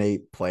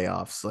 2008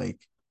 playoffs. Like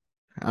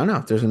I don't know,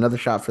 if there's another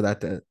shot for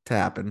that to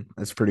happen.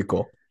 That's pretty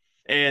cool.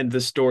 And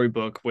the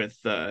storybook with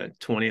the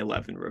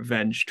 2011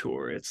 Revenge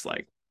Tour, it's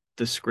like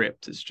the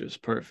script is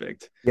just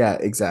perfect. Yeah,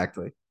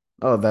 exactly.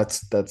 Oh,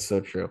 that's so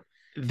true.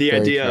 The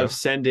Very idea true.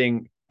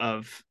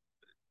 of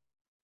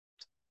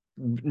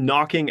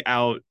knocking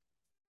out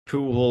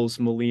Pujols,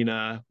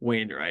 Molina,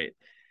 Wainwright,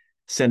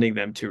 sending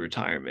them to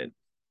retirement.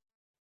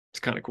 It's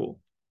kind of cool.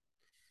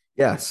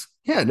 Yes.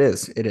 Yeah, it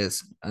is. It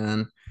is.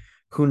 And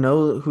who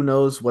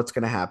knows what's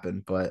going to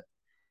happen, but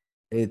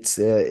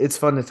it's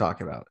fun to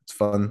talk about. It's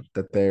fun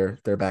that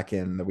they're back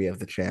in, that we have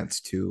the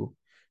chance to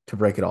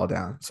break it all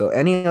down. So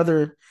I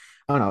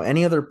don't know,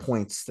 any other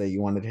points that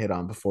you wanted to hit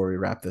on before we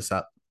wrap this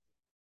up?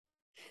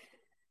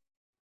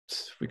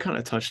 We kind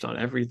of touched on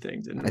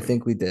everything, didn't I we?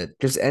 think we did.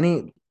 Just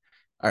any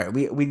All right,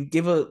 we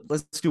give a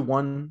let's do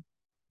one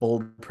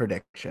bold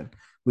prediction.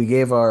 We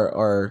gave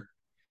our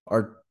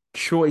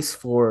choice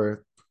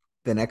for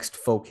the next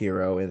folk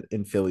hero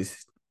in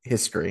Philly's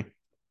history.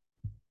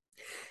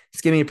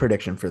 Just give me a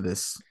prediction for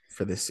this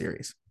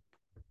series.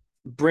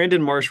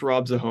 Brandon Marsh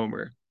robs a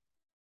homer,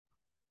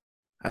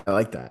 I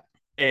like that.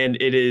 and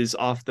it is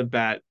off the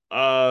bat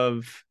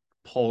of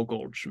Paul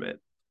Goldschmidt.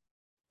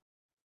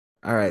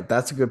 All right,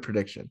 that's a good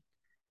prediction.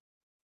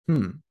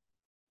 Hmm.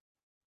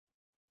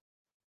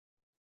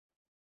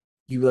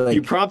 You You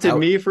like prompted out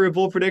me for a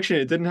bold prediction.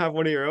 It didn't have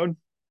one of your own.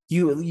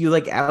 you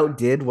like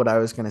outdid what I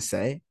was gonna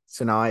say.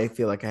 So now I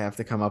feel like I have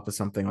to come up with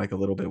something like a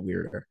little bit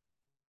weirder.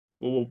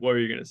 What were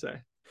you gonna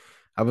say?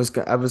 I was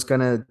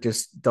gonna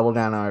just double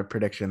down on our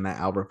prediction that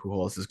Albert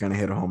Pujols is gonna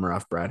hit a homer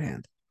off Brad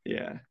Hand.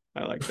 Yeah,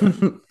 I like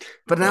that.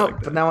 but I now like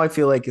but that. now I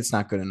feel like it's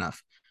not good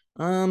enough.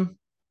 Um,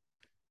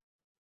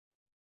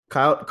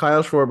 Kyle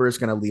Schwarber is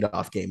going to lead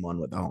off game one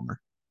with a homer.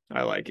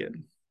 I like it.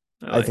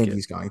 I I like think it.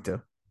 he's going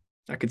to.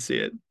 I could see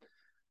it.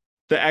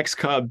 The ex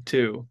Cub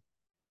too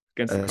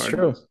against the That's true.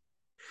 Cardinals.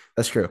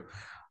 That's true.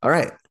 All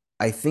right.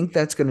 I think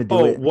that's going to do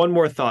Oh, it. one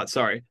more thought.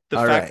 Sorry. All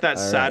right. All right. The fact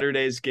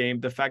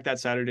that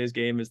Saturday's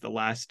game is the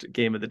last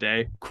game of the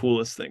day,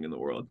 coolest thing in the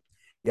world.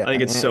 Yeah, I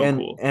think it's so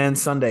cool. and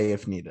Sunday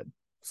if needed.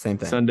 Same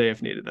thing. Sunday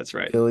if needed. That's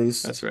right.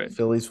 Phillies That's right.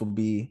 Phillies will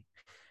be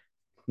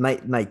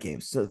night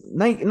games. So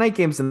night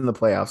games in the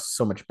playoffs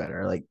so much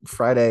better. Like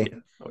Friday Yeah.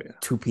 Oh yeah.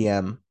 2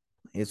 p.m.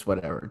 is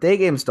whatever. Day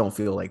games don't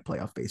feel like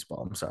playoff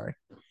baseball. I'm sorry.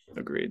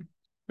 Agreed.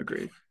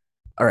 Agreed.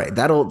 All right,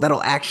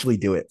 that'll actually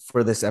do it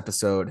for this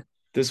episode.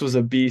 This was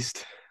a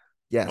beast.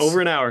 Yes, Over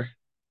an hour.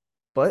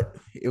 but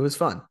it was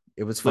fun.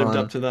 It was Lived up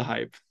fun. to the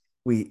hype.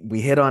 We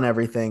hit on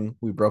everything.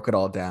 We broke it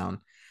all down.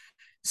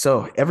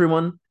 So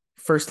everyone,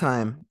 first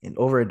time in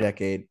over a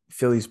decade,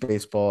 Phillies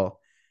baseball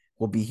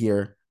will be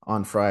here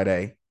on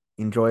Friday.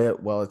 Enjoy it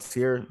while it's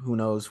here. Who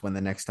knows when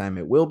the next time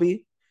it will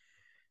be?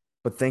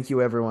 But thank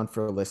you everyone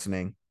for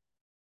listening.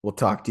 We'll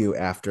talk to you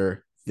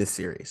after this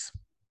series.